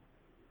 doesn't it?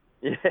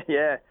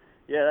 Yeah.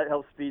 That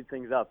helps speed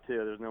things up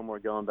too. There's no more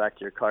going back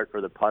to your cart for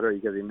the putter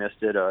because you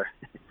missed it, or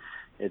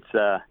it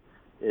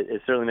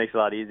certainly makes it a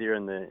lot easier.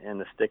 And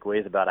the stick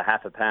weighs about a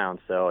half a pound,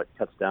 so it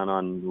cuts down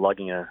on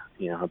lugging a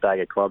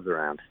bag of clubs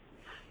around.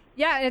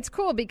 Yeah, and it's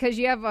cool because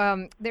you have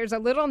there's a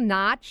little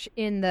notch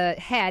in the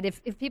head.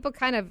 If people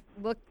kind of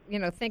look,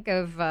 think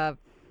of,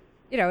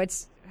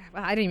 it's.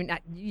 I don't even.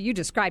 You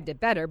described it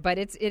better, but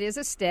it is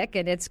a stick,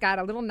 and it's got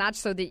a little notch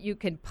so that you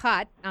can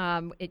putt.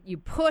 You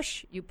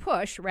push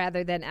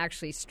rather than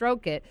actually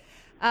stroke it.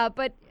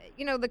 But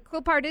the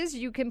cool part is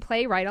you can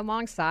play right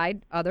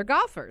alongside other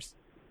golfers.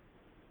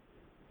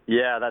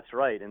 Yeah, that's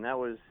right, and that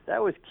was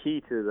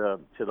key to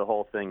the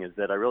whole thing. Is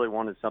that I really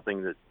wanted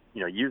something that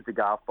used the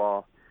golf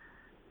ball,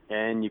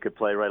 and you could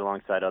play right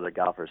alongside other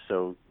golfers.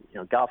 So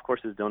golf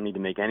courses don't need to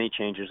make any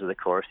changes to the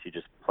course. You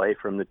just play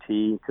from the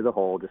tee to the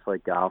hole, just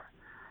like golf.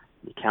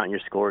 You count your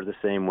scores the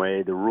same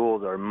way. The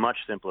rules are much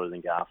simpler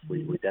than golf.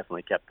 We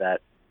definitely kept that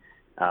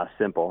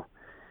simple.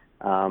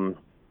 And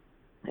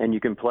you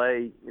can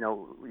play,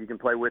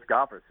 with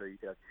golfers. So you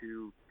got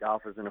two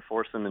golfers in a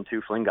foursome and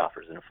two fling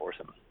golfers in a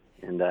foursome,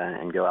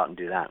 and go out and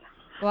do that.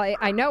 Well,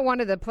 I know one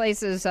of the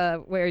places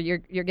where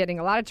you're getting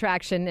a lot of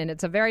traction, and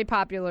it's a very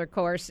popular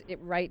course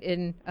right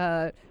in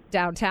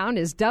downtown,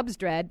 is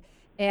Dubsdread.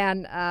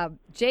 And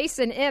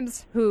Jason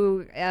Ims,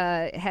 who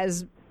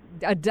has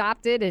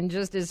adopted and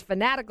just is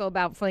fanatical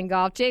about fling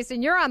golf.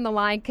 Jason, you're on the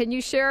line. Can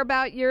you share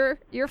about your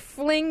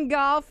fling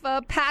golf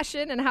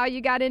passion and how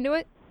you got into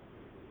it?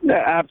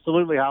 Yeah,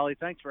 absolutely, Holly.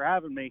 Thanks for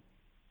having me.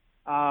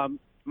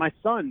 My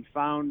son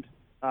found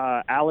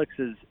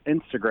Alex's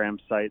Instagram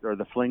site, or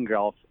the Fling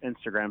Golf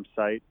Instagram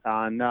site,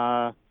 on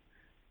I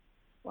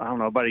don't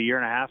know, about a year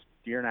and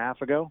a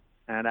half ago,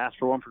 and asked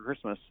for one for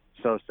Christmas.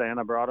 So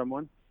Santa brought him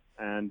one,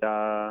 and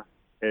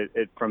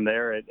from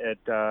there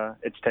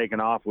it's taken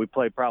off. We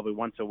play probably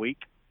once a week.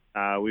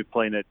 We've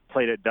played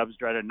at Dubs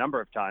Dread a number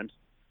of times,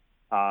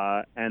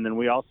 and then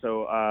we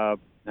also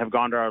have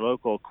gone to our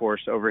local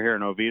course over here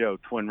in Oviedo,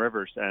 Twin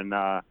Rivers, and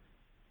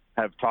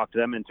have talked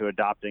them into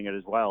adopting it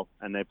as well,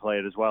 and they play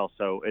it as well.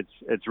 So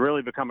it's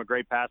really become a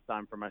great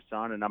pastime for my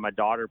son, and now my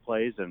daughter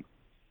plays, and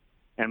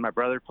my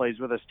brother plays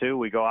with us too.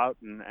 We go out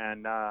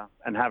and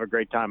have a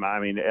great time. I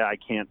mean, I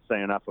can't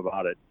say enough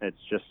about it.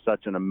 It's just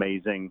such an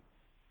amazing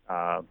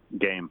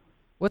game.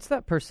 What's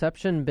that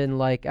perception been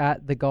like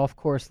at the golf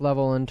course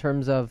level in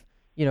terms of,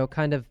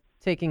 kind of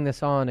taking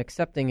this on,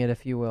 accepting it,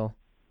 if you will?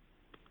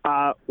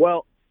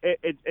 Well,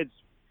 it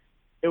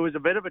was a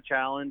bit of a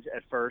challenge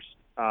at first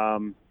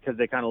because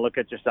they kind of look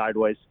at you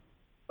sideways.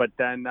 But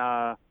then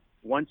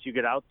once you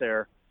get out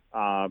there,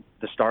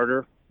 the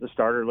starter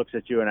looks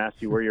at you and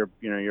asks you where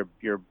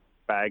your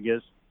bag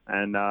is,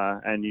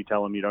 and you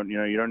tell him you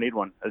don't need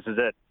one. This is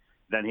it.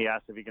 Then he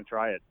asks if he can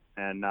try it,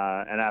 and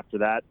after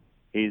that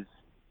he's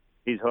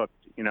hooked.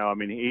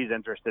 He's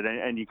interested,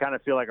 and you kind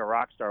of feel like a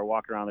rock star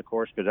walking around the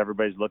course because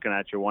everybody's looking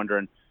at you,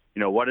 wondering,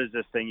 what is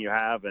this thing you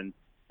have, and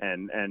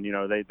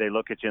they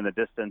look at you in the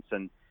distance,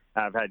 and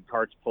I've had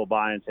carts pull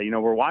by and say,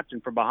 we're watching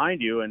from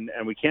behind you, and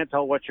we can't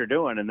tell what you're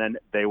doing, and then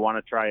they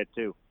want to try it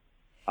too.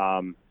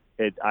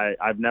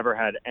 I've never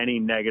had any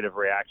negative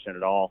reaction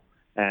at all,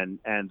 and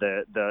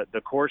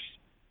the course,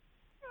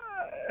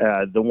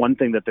 the one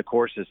thing that the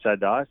course has said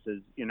to us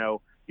is,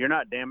 you're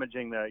not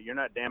damaging the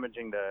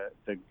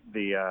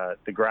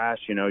grass.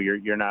 You're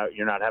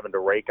not having to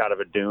rake out of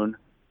a dune.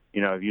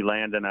 If you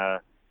land in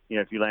a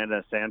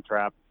sand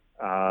trap,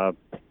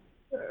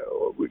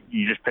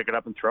 you just pick it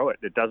up and throw it.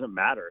 It doesn't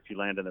matter if you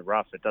land in the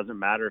rough. It doesn't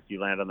matter if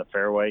you land on the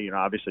fairway.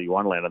 Obviously you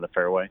want to land on the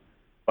fairway,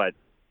 but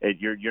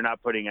you're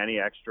not putting any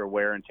extra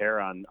wear and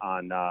tear on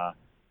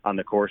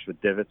the course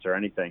with divots or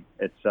anything.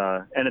 It's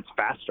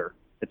faster.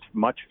 It's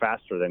much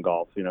faster than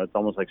golf. It's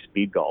almost like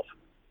speed golf.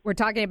 We're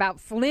talking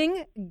about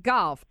fling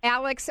golf.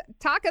 Alex,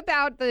 talk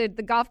about the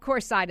golf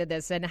course side of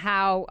this and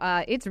how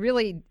it's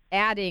really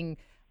adding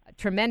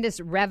tremendous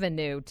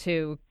revenue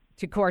to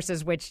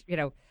courses, which,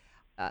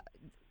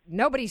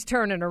 nobody's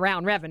turning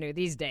around revenue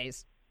these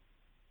days.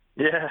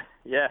 Yeah.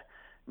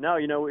 No,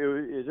 it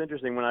was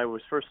interesting. When I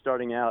was first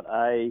starting out,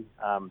 I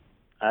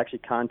actually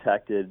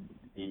contacted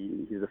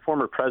he's the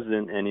former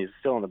president, and he's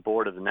still on the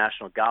board of the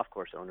National Golf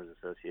Course Owners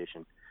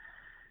Association,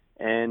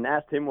 and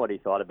asked him what he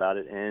thought about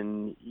it.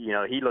 And,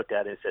 he looked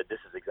at it and said, this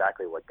is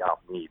exactly what golf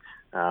needs.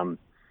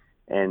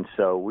 And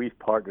so we've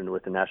partnered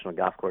with the National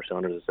Golf Course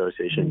Owners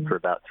Association for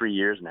about 3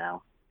 years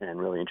now and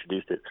really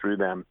introduced it through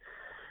them.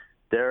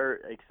 They're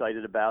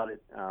excited about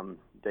it.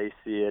 They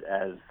see it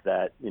as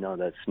that,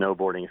 that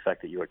snowboarding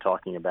effect that you were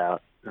talking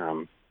about.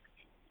 And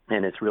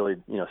it's really,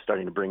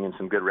 starting to bring in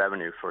some good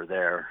revenue for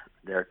their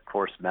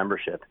course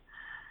membership.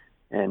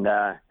 And,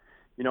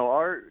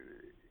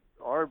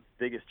 our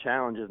biggest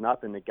challenge has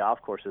not been that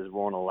golf courses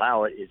won't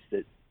allow it.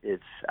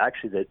 It's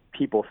actually that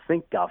people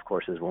think golf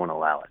courses won't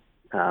allow it.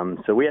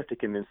 So we have to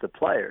convince the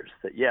players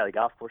that, the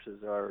golf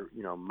courses are,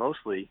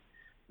 mostly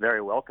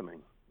very welcoming.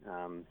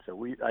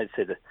 I'd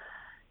say that,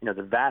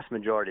 the vast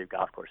majority of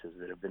golf courses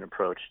that have been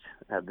approached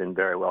have been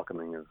very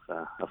welcoming of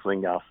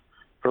fling golf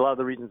for a lot of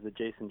the reasons that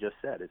Jason just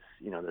said.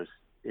 It's,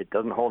 it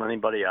doesn't hold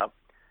anybody up.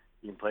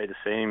 You can play the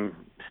same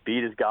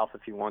speed as golf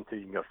if you want to.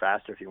 You can go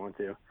faster if you want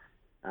to.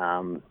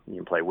 You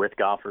can play with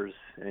golfers,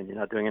 and you're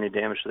not doing any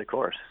damage to the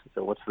course.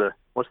 So what's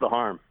the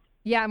harm?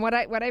 Yeah, and what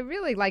I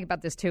really like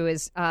about this too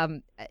is,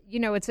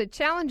 it's a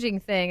challenging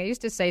thing. I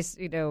used to say,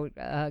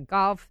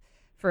 golf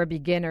for a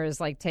beginner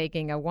is like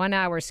taking a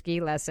 1-hour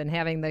ski lesson,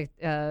 having the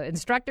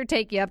instructor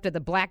take you up to the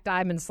Black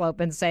Diamond Slope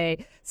and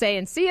say,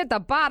 and see at the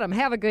bottom,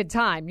 have a good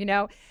time.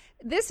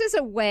 This is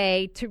a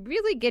way to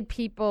really get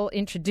people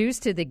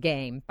introduced to the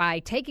game by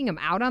taking them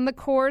out on the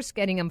course,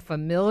 getting them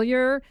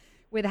familiar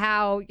with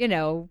how,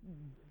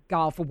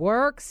 golf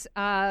works,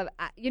 and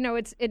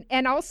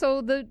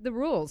also the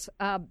rules.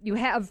 You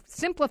have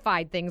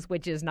simplified things,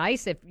 which is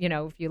nice. If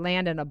you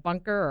land in a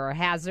bunker or a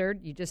hazard,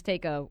 you just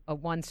take a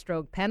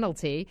 1-stroke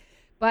penalty.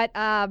 But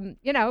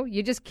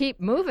you just keep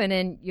moving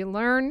and you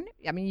learn.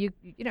 I mean,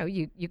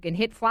 you can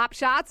hit flop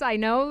shots. I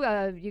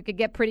know you could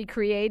get pretty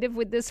creative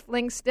with this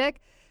fling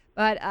stick.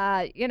 But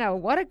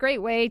what a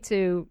great way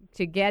to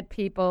get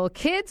people,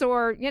 kids,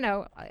 or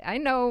I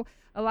know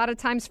a lot of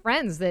times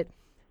friends that.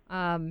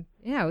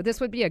 This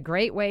would be a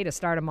great way to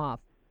start them off.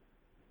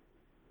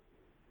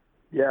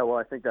 Yeah, well,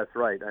 I think that's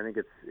right. I think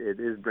it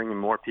is bringing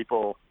more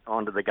people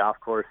onto the golf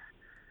course.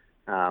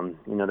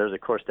 There's a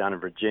course down in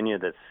Virginia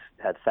that's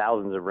had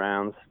thousands of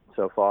rounds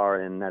so far,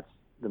 and that's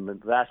the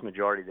vast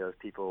majority of those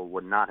people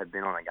would not have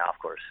been on a golf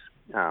course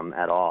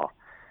at all.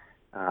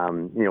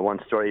 One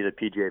story, the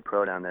PGA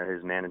Pro down there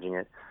who's managing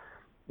it,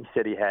 he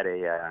said he had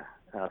a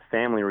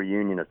family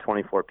reunion of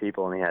 24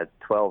 people, and he had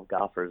 12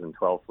 golfers and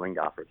 12 fling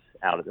golfers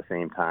out at the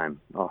same time,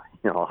 all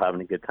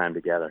having a good time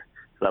together.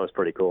 So that was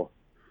pretty cool.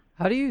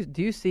 How do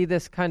you see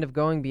this kind of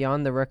going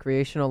beyond the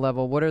recreational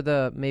level? What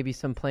are maybe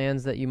some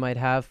plans that you might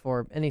have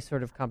for any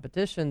sort of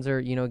competitions,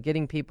 or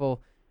getting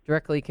people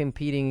directly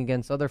competing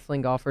against other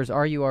fling golfers?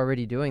 Are you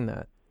already doing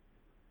that?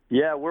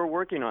 Yeah, we're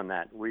working on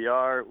that. We're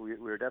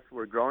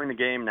growing the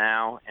game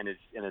now, and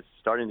it's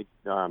starting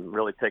to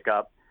really pick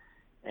up.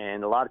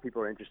 And a lot of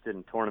people are interested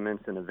in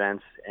tournaments and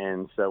events,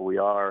 and so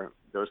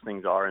those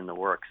things are in the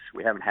works.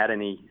 We haven't had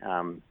any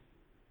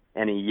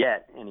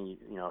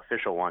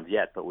official ones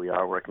yet, but we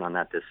are working on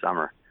that this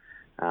summer.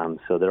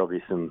 So there'll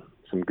be some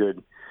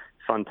good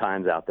fun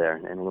times out there,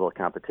 and a little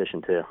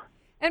competition too.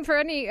 And for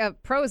any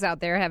pros out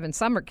there having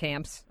summer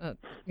camps,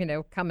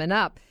 coming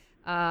up,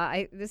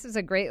 this is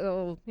a great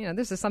little,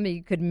 this is something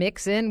you could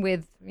mix in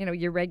with,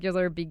 your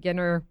regular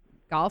beginner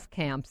golf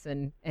camps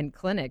and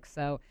clinics.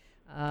 So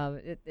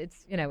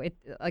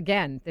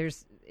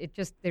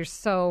there's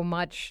so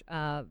much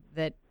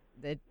that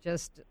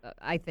just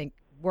I think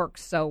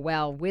works so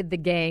well with the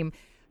game,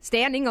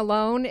 standing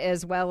alone,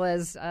 as well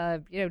as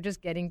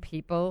just getting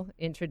people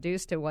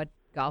introduced to what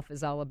golf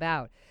is all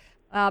about.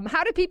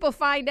 How do people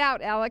find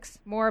out, Alex,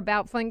 more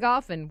about fling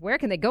golf, and where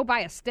can they go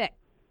buy a stick?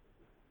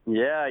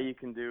 Yeah, you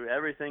can do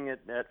everything at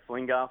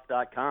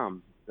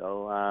flinggolf.com.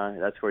 So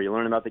that's where you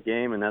learn about the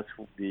game, and that's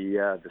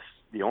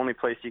the only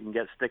place you can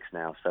get sticks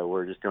now. So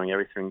we're just doing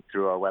everything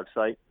through our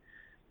website,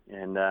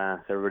 and so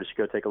everybody should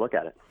go take a look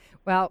at it.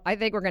 Well, I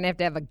think we're going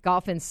to have a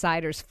Golf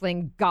Insiders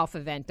Fling Golf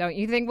event, don't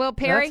you think, Will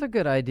Perry? That's a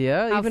good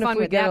idea. How Even fun if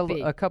we would get that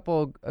be? a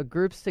couple of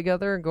groups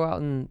together and go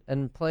out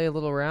and play a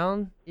little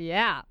round.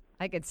 Yeah,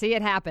 I could see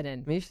it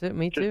happening. Me too.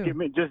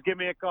 Just give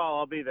me a call.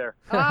 I'll be there.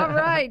 All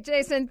right,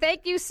 Jason.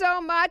 Thank you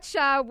so much.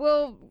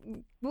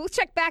 We'll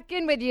check back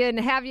in with you and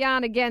have you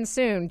on again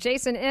soon.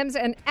 Jason Ims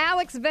and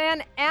Alex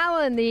Van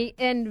Allen, the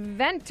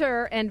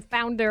inventor and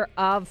founder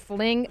of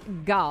Fling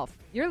Golf.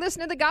 You're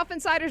listening to the Golf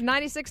Insiders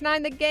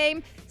 96.9 The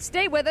Game.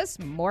 Stay with us.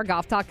 More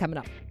golf talk coming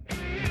up.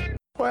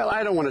 Well,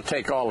 I don't want to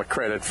take all the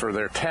credit for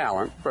their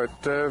talent, but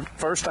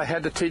first I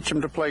had to teach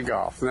them to play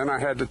golf. Then I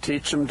had to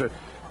teach them to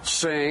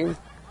sing,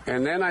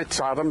 and then I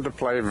taught them to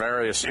play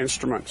various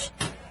instruments,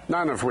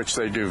 none of which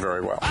they do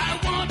very well. I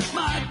want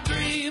my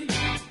dream.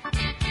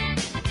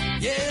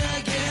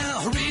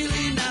 Yeah,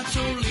 really not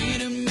so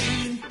lean and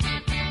mean.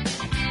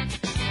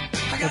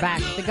 We're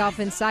back. The Golf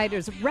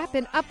Insiders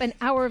wrapping up an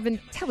hour of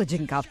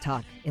intelligent golf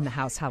talk in the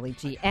house. Holly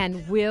G.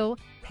 and Will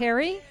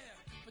Perry.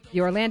 The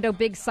Orlando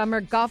Big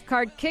Summer Golf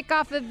Cart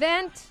Kickoff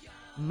event,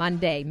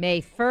 Monday,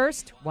 May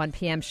 1st, 1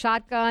 p.m.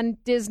 Shotgun,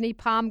 Disney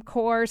Palm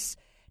Course.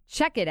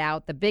 Check it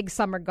out,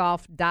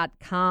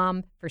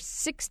 thebigsummergolf.com. For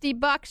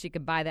 $60, you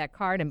can buy that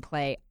card and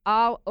play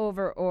all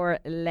over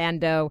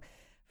Orlando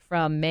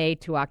from May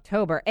to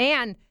October.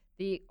 And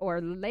the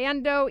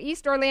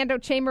East Orlando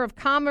Chamber of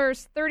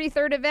Commerce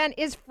 33rd event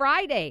is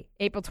Friday,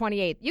 April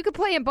 28th. You could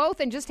play in both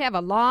and just have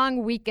a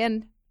long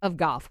weekend of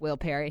golf, Will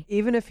Perry.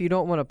 Even if you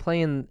don't want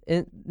to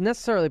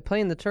necessarily play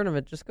in the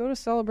tournament, just go to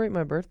celebrate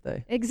my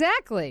birthday.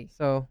 Exactly.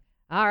 So...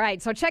 All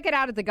right, so check it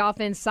out at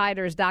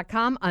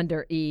thegolfinsiders.com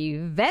under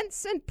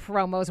events and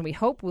promos, and we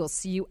hope we'll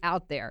see you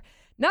out there.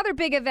 Another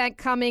big event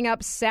coming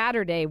up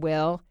Saturday,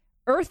 Will,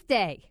 Earth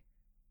Day.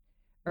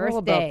 We're all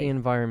about the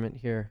environment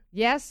here.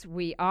 Yes,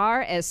 we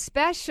are,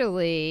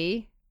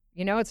 especially,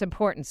 it's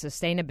important,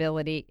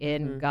 sustainability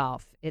in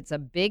golf. It's a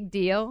big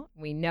deal.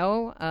 We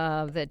know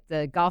that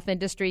the golf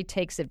industry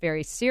takes it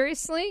very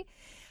seriously.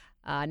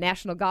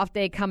 National Golf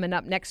Day coming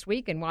up next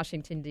week in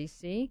Washington,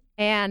 D.C.,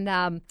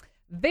 and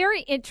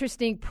very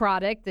interesting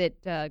product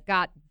that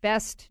got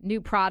best new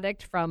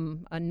product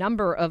from a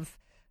number of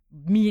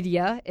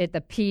media at the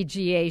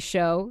PGA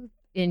show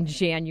in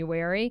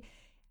January.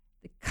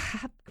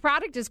 The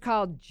product is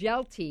called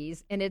Gel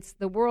Tees, and it's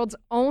the world's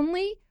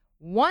only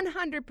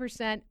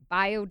 100%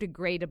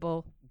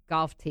 biodegradable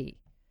golf tee.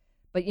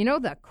 But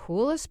the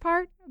coolest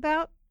part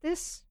about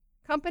this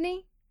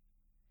company?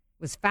 It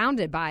was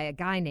founded by a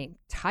guy named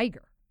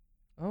Tiger.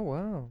 Oh,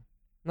 wow.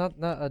 Not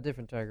a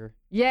different Tiger.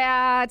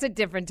 Yeah, it's a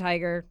different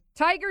Tiger.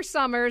 Tiger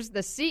Summers,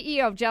 the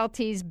CEO of Gel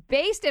Tees,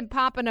 based in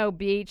Pompano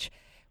Beach.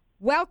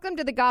 Welcome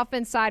to the Golf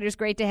Insiders.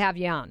 Great to have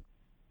you on.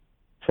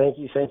 Thank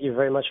you. Thank you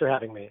very much for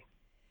having me.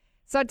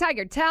 So,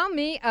 Tiger, tell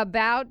me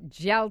about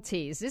Gel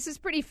Tees. This is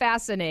pretty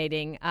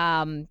fascinating.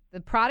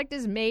 The product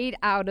is made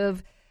out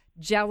of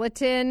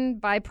gelatin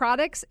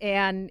byproducts,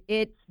 and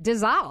it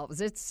dissolves.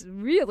 It's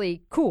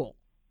really cool.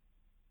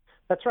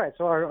 That's right.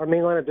 So our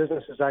main line of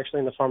business is actually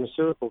in the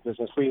pharmaceutical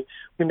business. We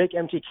make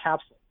empty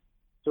capsules.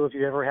 So if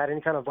you ever had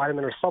any kind of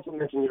vitamin or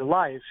supplement in your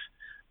life,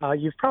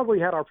 you've probably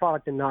had our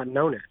product and not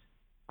known it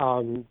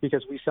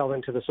because we sell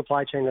into the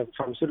supply chain of the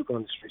pharmaceutical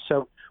industry.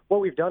 So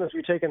what we've done is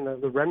we've taken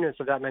the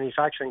remnants of that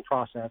manufacturing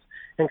process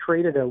and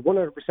created a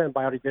 100%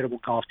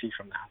 biodegradable golf tee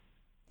from that.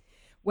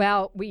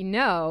 Well, we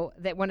know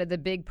that one of the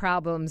big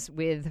problems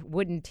with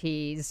wooden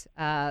tees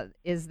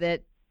is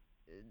that,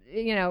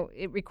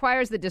 it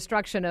requires the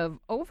destruction of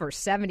over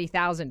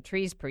 70,000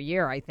 trees per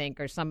year, I think,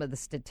 are some of the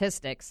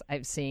statistics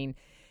I've seen.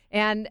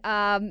 And,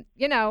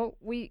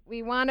 we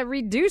want to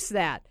reduce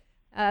that.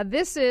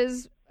 This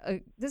is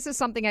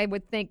something I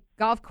would think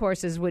golf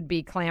courses would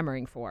be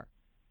clamoring for.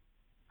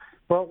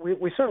 Well,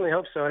 we certainly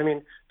hope so. I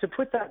mean, to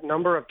put that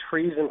number of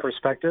trees in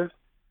perspective,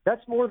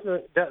 that's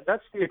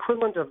that's the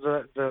equivalent of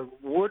the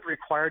wood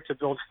required to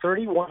build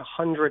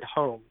 3,100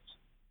 homes.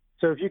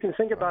 So if you can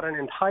think about an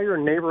entire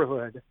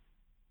neighborhood's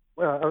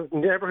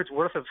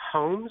worth of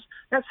homes,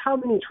 that's how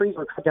many trees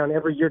are cut down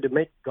every year to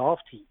make golf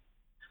tees,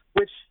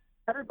 which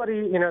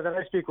everybody, that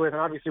I speak with,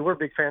 and obviously we're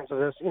big fans of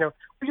this,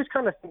 we just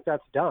kind of think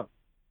that's dumb.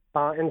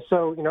 And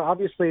so,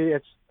 obviously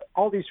it's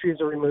all these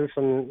trees are removed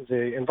from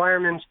the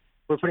environment.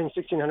 We're putting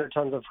 1,600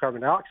 tons of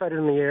carbon dioxide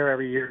in the air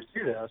every year to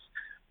do this.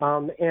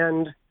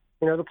 And,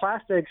 the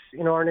plastics,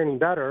 aren't any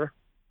better,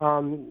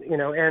 and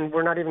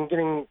we're not even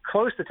getting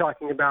close to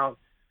talking about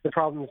the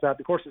problems that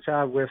the courses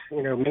have with,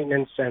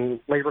 maintenance and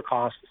labor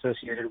costs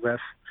associated with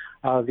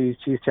these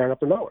tees tearing up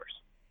the mowers.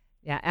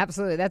 Yeah,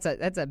 absolutely.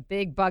 That's a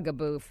big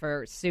bugaboo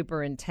for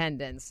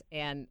superintendents,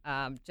 and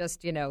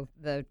just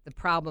the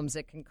problems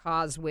it can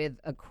cause with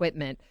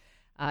equipment.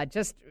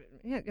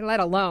 Let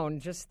alone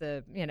just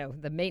the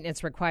the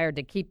maintenance required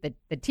to keep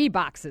the tee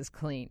boxes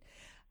clean.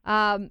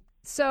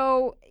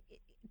 So,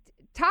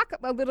 talk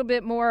a little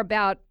bit more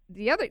about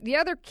the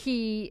other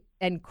key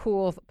and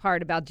cool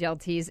part about gel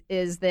tees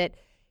is that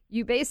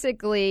you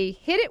basically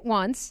hit it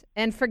once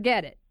and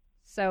forget it.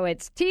 So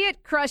it's tee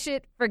it, crush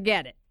it,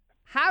 forget it.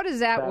 How does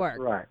that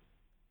work?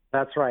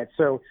 That's right.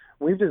 So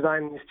we've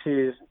designed these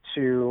tees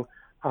to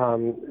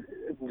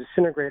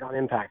disintegrate on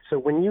impact. So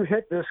when you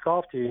hit this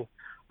golf tee,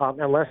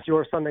 unless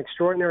you're some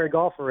extraordinary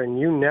golfer and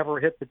you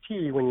never hit the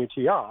tee when you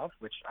tee off,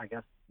 which I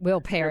guess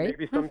Will Perry,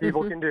 maybe some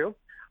people can do,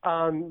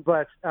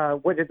 but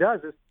what it does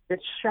is it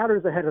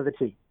shatters the head of the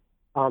tee.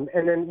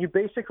 And then you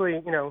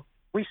basically,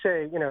 we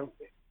say,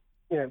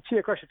 tee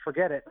it, crush it,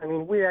 forget it. I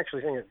mean, we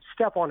actually think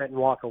step on it and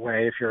walk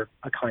away if you're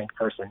a kind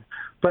person.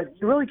 But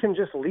you really can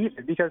just leave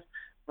it because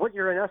what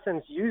you're in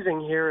essence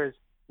using here is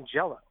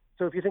Jell-O.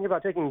 So if you think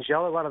about taking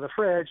Jell-O out of the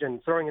fridge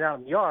and throwing it out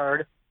in the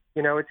yard,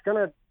 it's going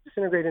to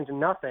disintegrate into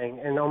nothing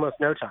in almost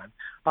no time.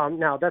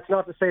 Now, that's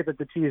not to say that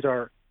the tees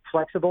are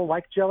flexible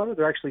like Jell-O.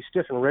 They're actually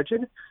stiff and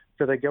rigid,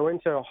 so they go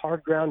into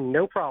hard ground,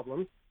 no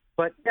problem.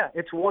 But, yeah,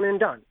 it's one and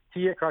done.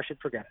 Tee it, crush it,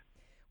 forget it.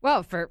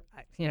 Well,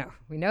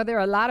 we know there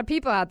are a lot lot of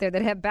people out there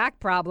that have back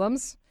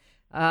problems.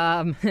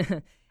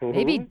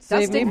 Maybe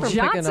Dustin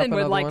Johnson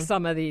would like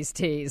some of these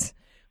tees.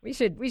 We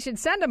should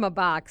send him a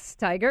box,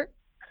 Tiger.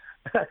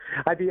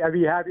 I'd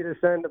be happy to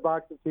send a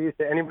box of tees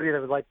to anybody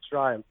that would like to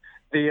try them.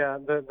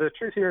 The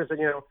truth here is that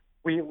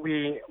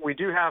we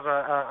do have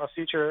a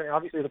feature.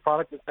 Obviously, the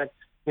product is that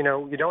you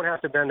don't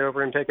have to bend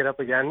over and pick it up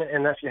again,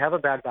 and if you have a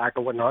bad back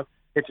or whatnot,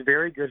 it's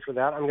very good for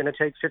that. I'm going to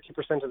take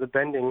 50% of the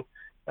bending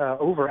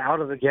over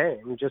out of the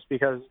game just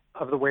because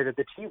of the way that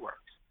the tee works,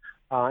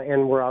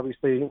 and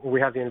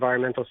we have the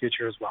environmental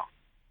feature as well.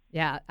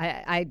 Yeah,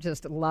 I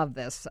just love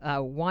this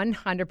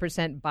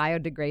 100%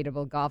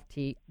 biodegradable golf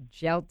tee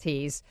gel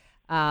tees.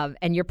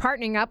 And you're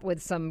partnering up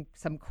with some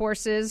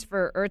courses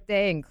for Earth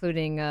Day,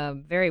 including a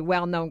very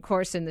well-known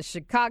course in the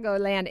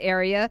Chicagoland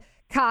area,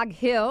 Cog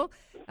Hill.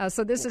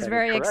 So this is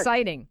very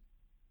exciting.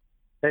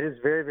 That is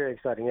very, very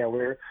exciting. Yeah,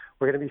 we're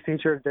going to be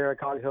featured there at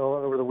Cog Hill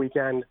over the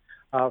weekend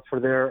for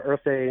their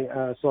Earth Day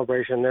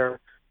celebration. They're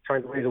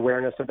trying to raise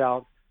awareness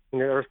about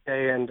Earth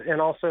Day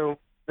and also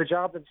the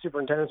job that the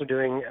superintendents are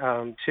doing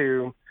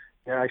to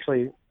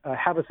actually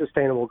have a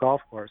sustainable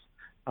golf course.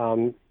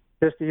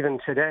 Just even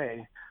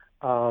today,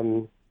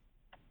 the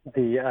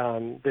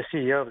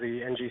CEO of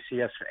the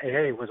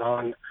NGCSAA was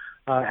on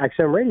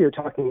XM radio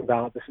talking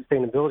about the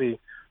sustainability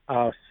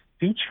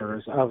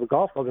features of a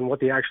golf club and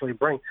what they actually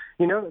bring.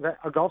 That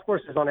a golf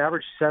course is on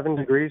average 7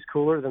 degrees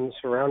cooler than the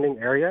surrounding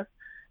area,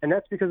 and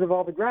that's because of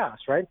all the grass,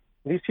 right?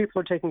 These people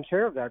are taking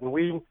care of that, and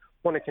we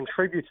want to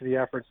contribute to the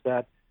efforts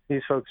that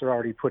these folks are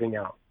already putting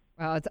out.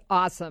 Well, it's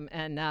awesome,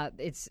 and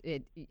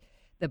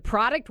the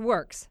product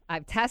works.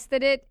 I've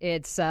tested it.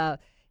 It's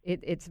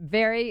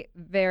very,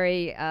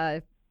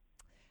 very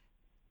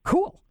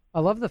cool. I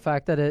love the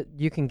fact that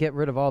you can get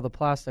rid of all the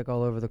plastic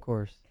all over the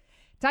course.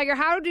 Tiger,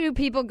 how do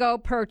people go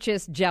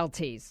purchase gel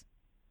tees?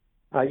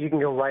 You can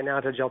go right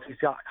now to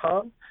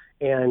geltees.com,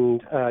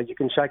 and you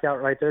can check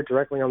out right there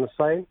directly on the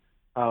site.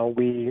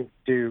 We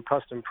do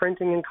custom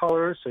printing in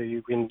colors, so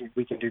we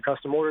can do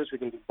custom orders. We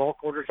can do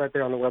bulk orders right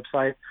there on the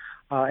website.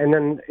 And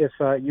then if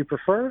you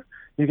prefer,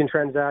 you can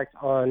transact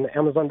on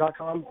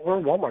Amazon.com or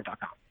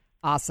Walmart.com.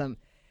 Awesome.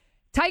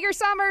 Tiger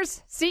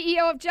Summers,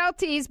 CEO of Gel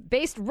Tees,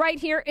 based right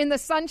here in the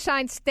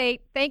Sunshine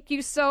State. Thank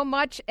you so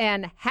much,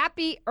 and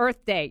happy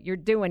Earth Day. You're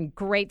doing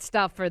great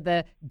stuff for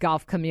the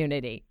golf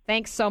community.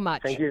 Thanks so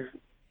much. Thank you.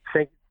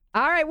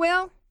 All right,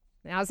 Will,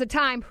 now's the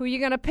time. Who are you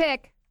going to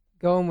pick?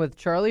 Going with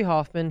Charlie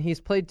Hoffman. He's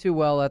played too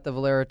well at the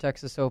Valero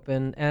Texas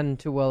Open and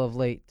too well of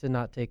late to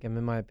not take him,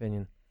 in my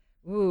opinion.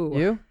 Ooh.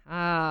 You?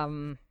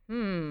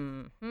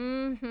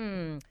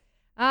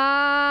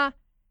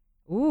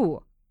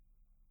 Ooh.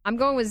 I'm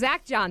going with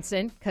Zach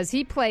Johnson because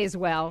he plays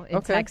well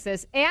in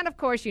Texas. And, of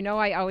course,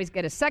 I always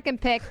get a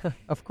second pick.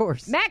 Of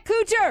course. Matt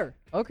Kuchar.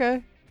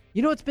 Okay.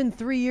 It's been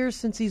 3 years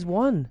since he's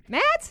won.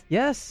 Matt?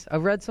 Yes. I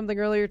read something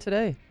earlier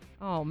today.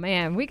 Oh,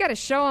 man. We got to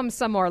show him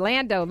some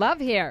Orlando love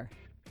here.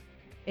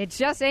 It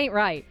just ain't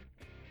right.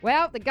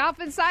 Well, the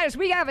Golf Insiders,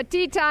 we have a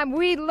tea time.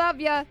 We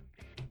love you.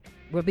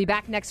 We'll be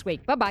back next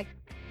week. Bye-bye.